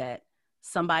understanding that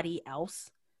somebody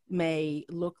else may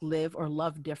look, live, or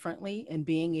love differently, and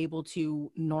being able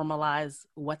to normalize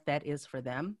what that is for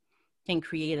them can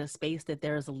create a space that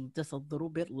there's just a little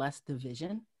bit less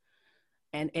division.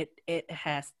 And it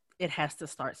has to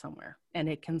start somewhere, and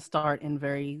it can start in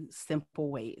very simple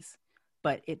ways,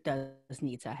 but it does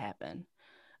need to happen.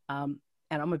 And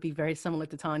I'm gonna be very similar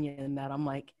to Tanya in that I'm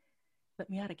like, let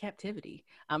me out of captivity.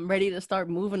 I'm ready to start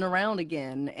moving around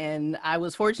again. And I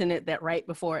was fortunate that right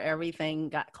before everything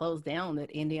got closed down,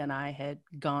 that Indy and I had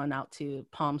gone out to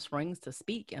Palm Springs to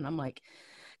speak. And I'm like,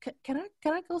 can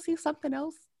I go see something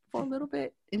else for a little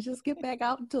bit and just get back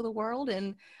out into the world?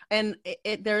 And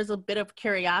there's a bit of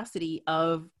curiosity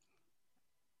of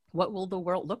what will the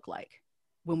world look like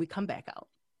when we come back out?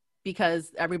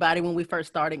 Because everybody, when we first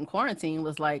started in quarantine,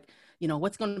 was like, you know,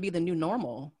 what's going to be the new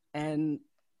normal? And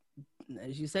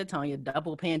as you said, Tanya,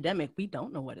 double pandemic, we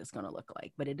don't know what it's going to look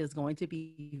like, but it is going to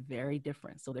be very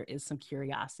different. So there is some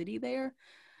curiosity there.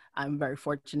 I'm very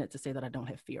fortunate to say that I don't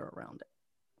have fear around it.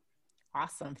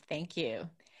 Awesome. Thank you.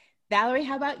 Valerie,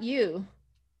 how about you?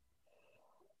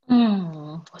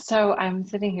 So I'm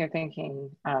sitting here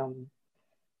thinking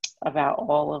about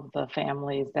all of the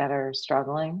families that are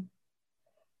struggling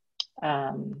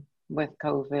with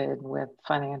COVID, with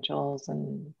financials.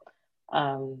 And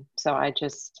so I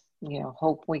just,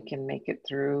 hope we can make it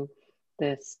through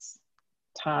this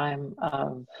time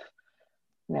of,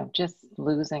 just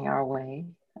losing our way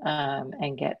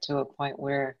and get to a point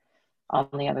where on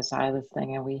the other side of this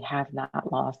thing, and we have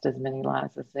not lost as many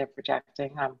lives as they're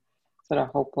projecting. I'm sort of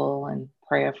hopeful and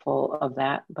prayerful of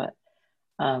that, but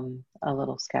a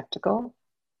little skeptical.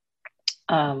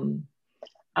 I'm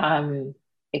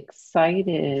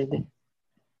excited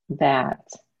that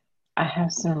I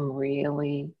have some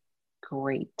really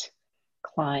great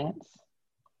clients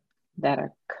that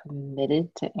are committed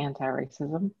to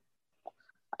anti-racism.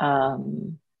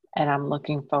 And I'm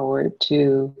looking forward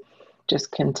to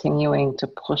just continuing to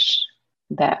push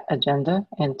that agenda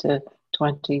into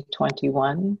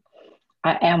 2021.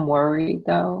 I am worried,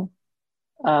 though,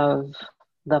 of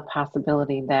the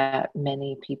possibility that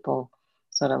many people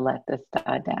sort of let this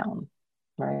die down,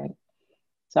 right?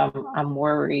 So I'm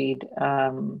worried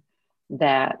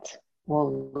that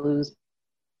we'll lose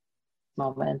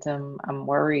momentum. I'm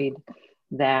worried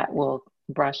that we'll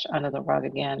brush under the rug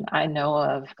again. I know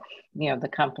of, the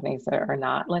companies that are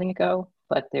not letting it go,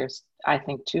 but there's, I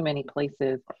think, too many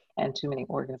places and too many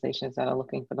organizations that are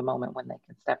looking for the moment when they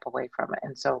can step away from it.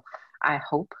 And so I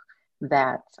hope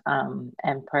that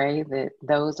and pray that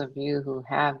those of you who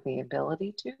have the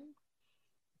ability to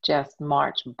just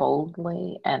march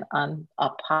boldly and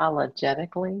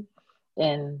unapologetically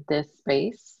in this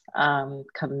space,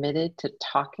 committed to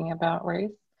talking about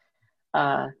race,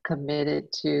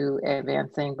 committed to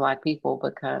advancing Black people,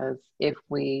 because if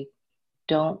we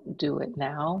don't do it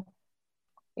now,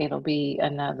 it'll be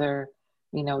another,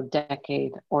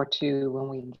 decade or two when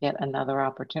we get another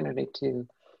opportunity to,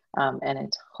 and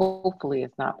it's hopefully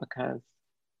it's not because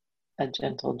a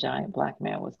gentle giant Black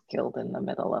man was killed in the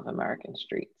middle of American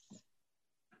streets.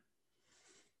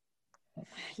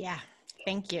 Yeah,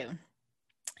 thank you.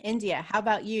 India, how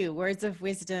about you? Words of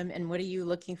wisdom, and what are you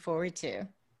looking forward to?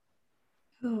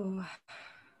 Oh,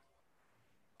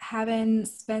 having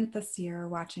spent this year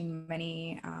watching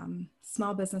many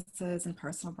small businesses and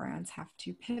personal brands have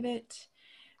to pivot,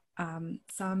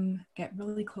 some get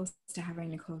really close to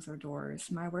having to close their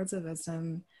doors. My words of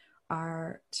wisdom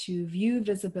are to view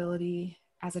visibility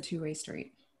as a two-way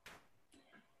street.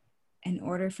 In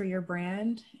order for your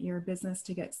brand, your business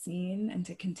to get seen and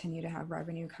to continue to have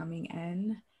revenue coming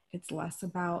in, it's less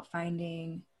about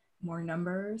finding more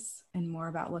numbers and more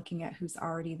about looking at who's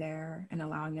already there and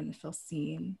allowing them to feel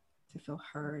seen, to feel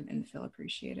heard, and feel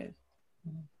appreciated.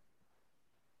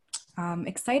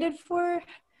 Excited for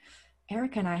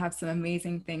Erica and I have some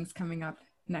amazing things coming up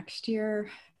next year,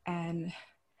 and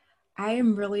I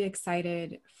am really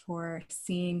excited for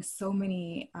seeing so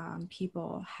many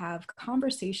people have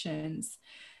conversations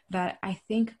that I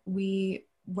think we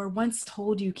were once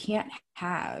told you can't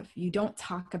have. You don't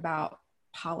talk about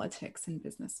politics in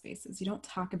business spaces. You don't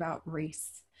talk about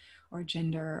race or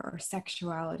gender or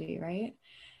sexuality, right?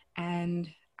 And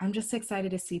I'm just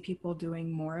excited to see people doing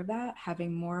more of that,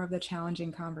 having more of the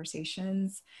challenging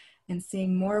conversations, and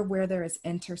seeing more where there is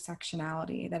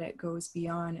intersectionality, that it goes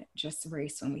beyond just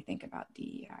race when we think about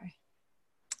DEI.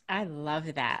 I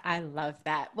love that. I love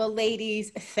that. Well,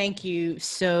 ladies, thank you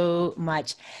so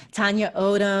much. Tanya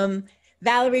Odom,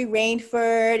 Valerie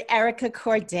Rainford, Erica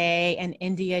Corday, and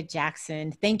India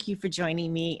Jackson. Thank you for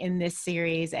joining me in this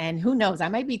series. And who knows, I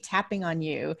might be tapping on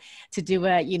you to do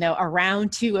a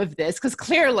round 2 of this, because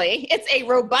clearly it's a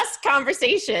robust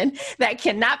conversation that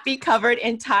cannot be covered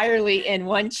entirely in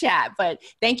one chat. But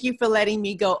thank you for letting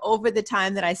me go over the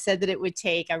time that I said that it would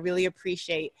take. I really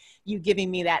appreciate you giving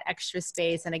me that extra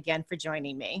space. And again, for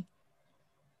joining me.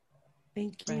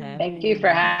 Thank you. Thank you for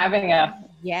having us.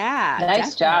 Yeah.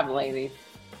 Nice job, ladies.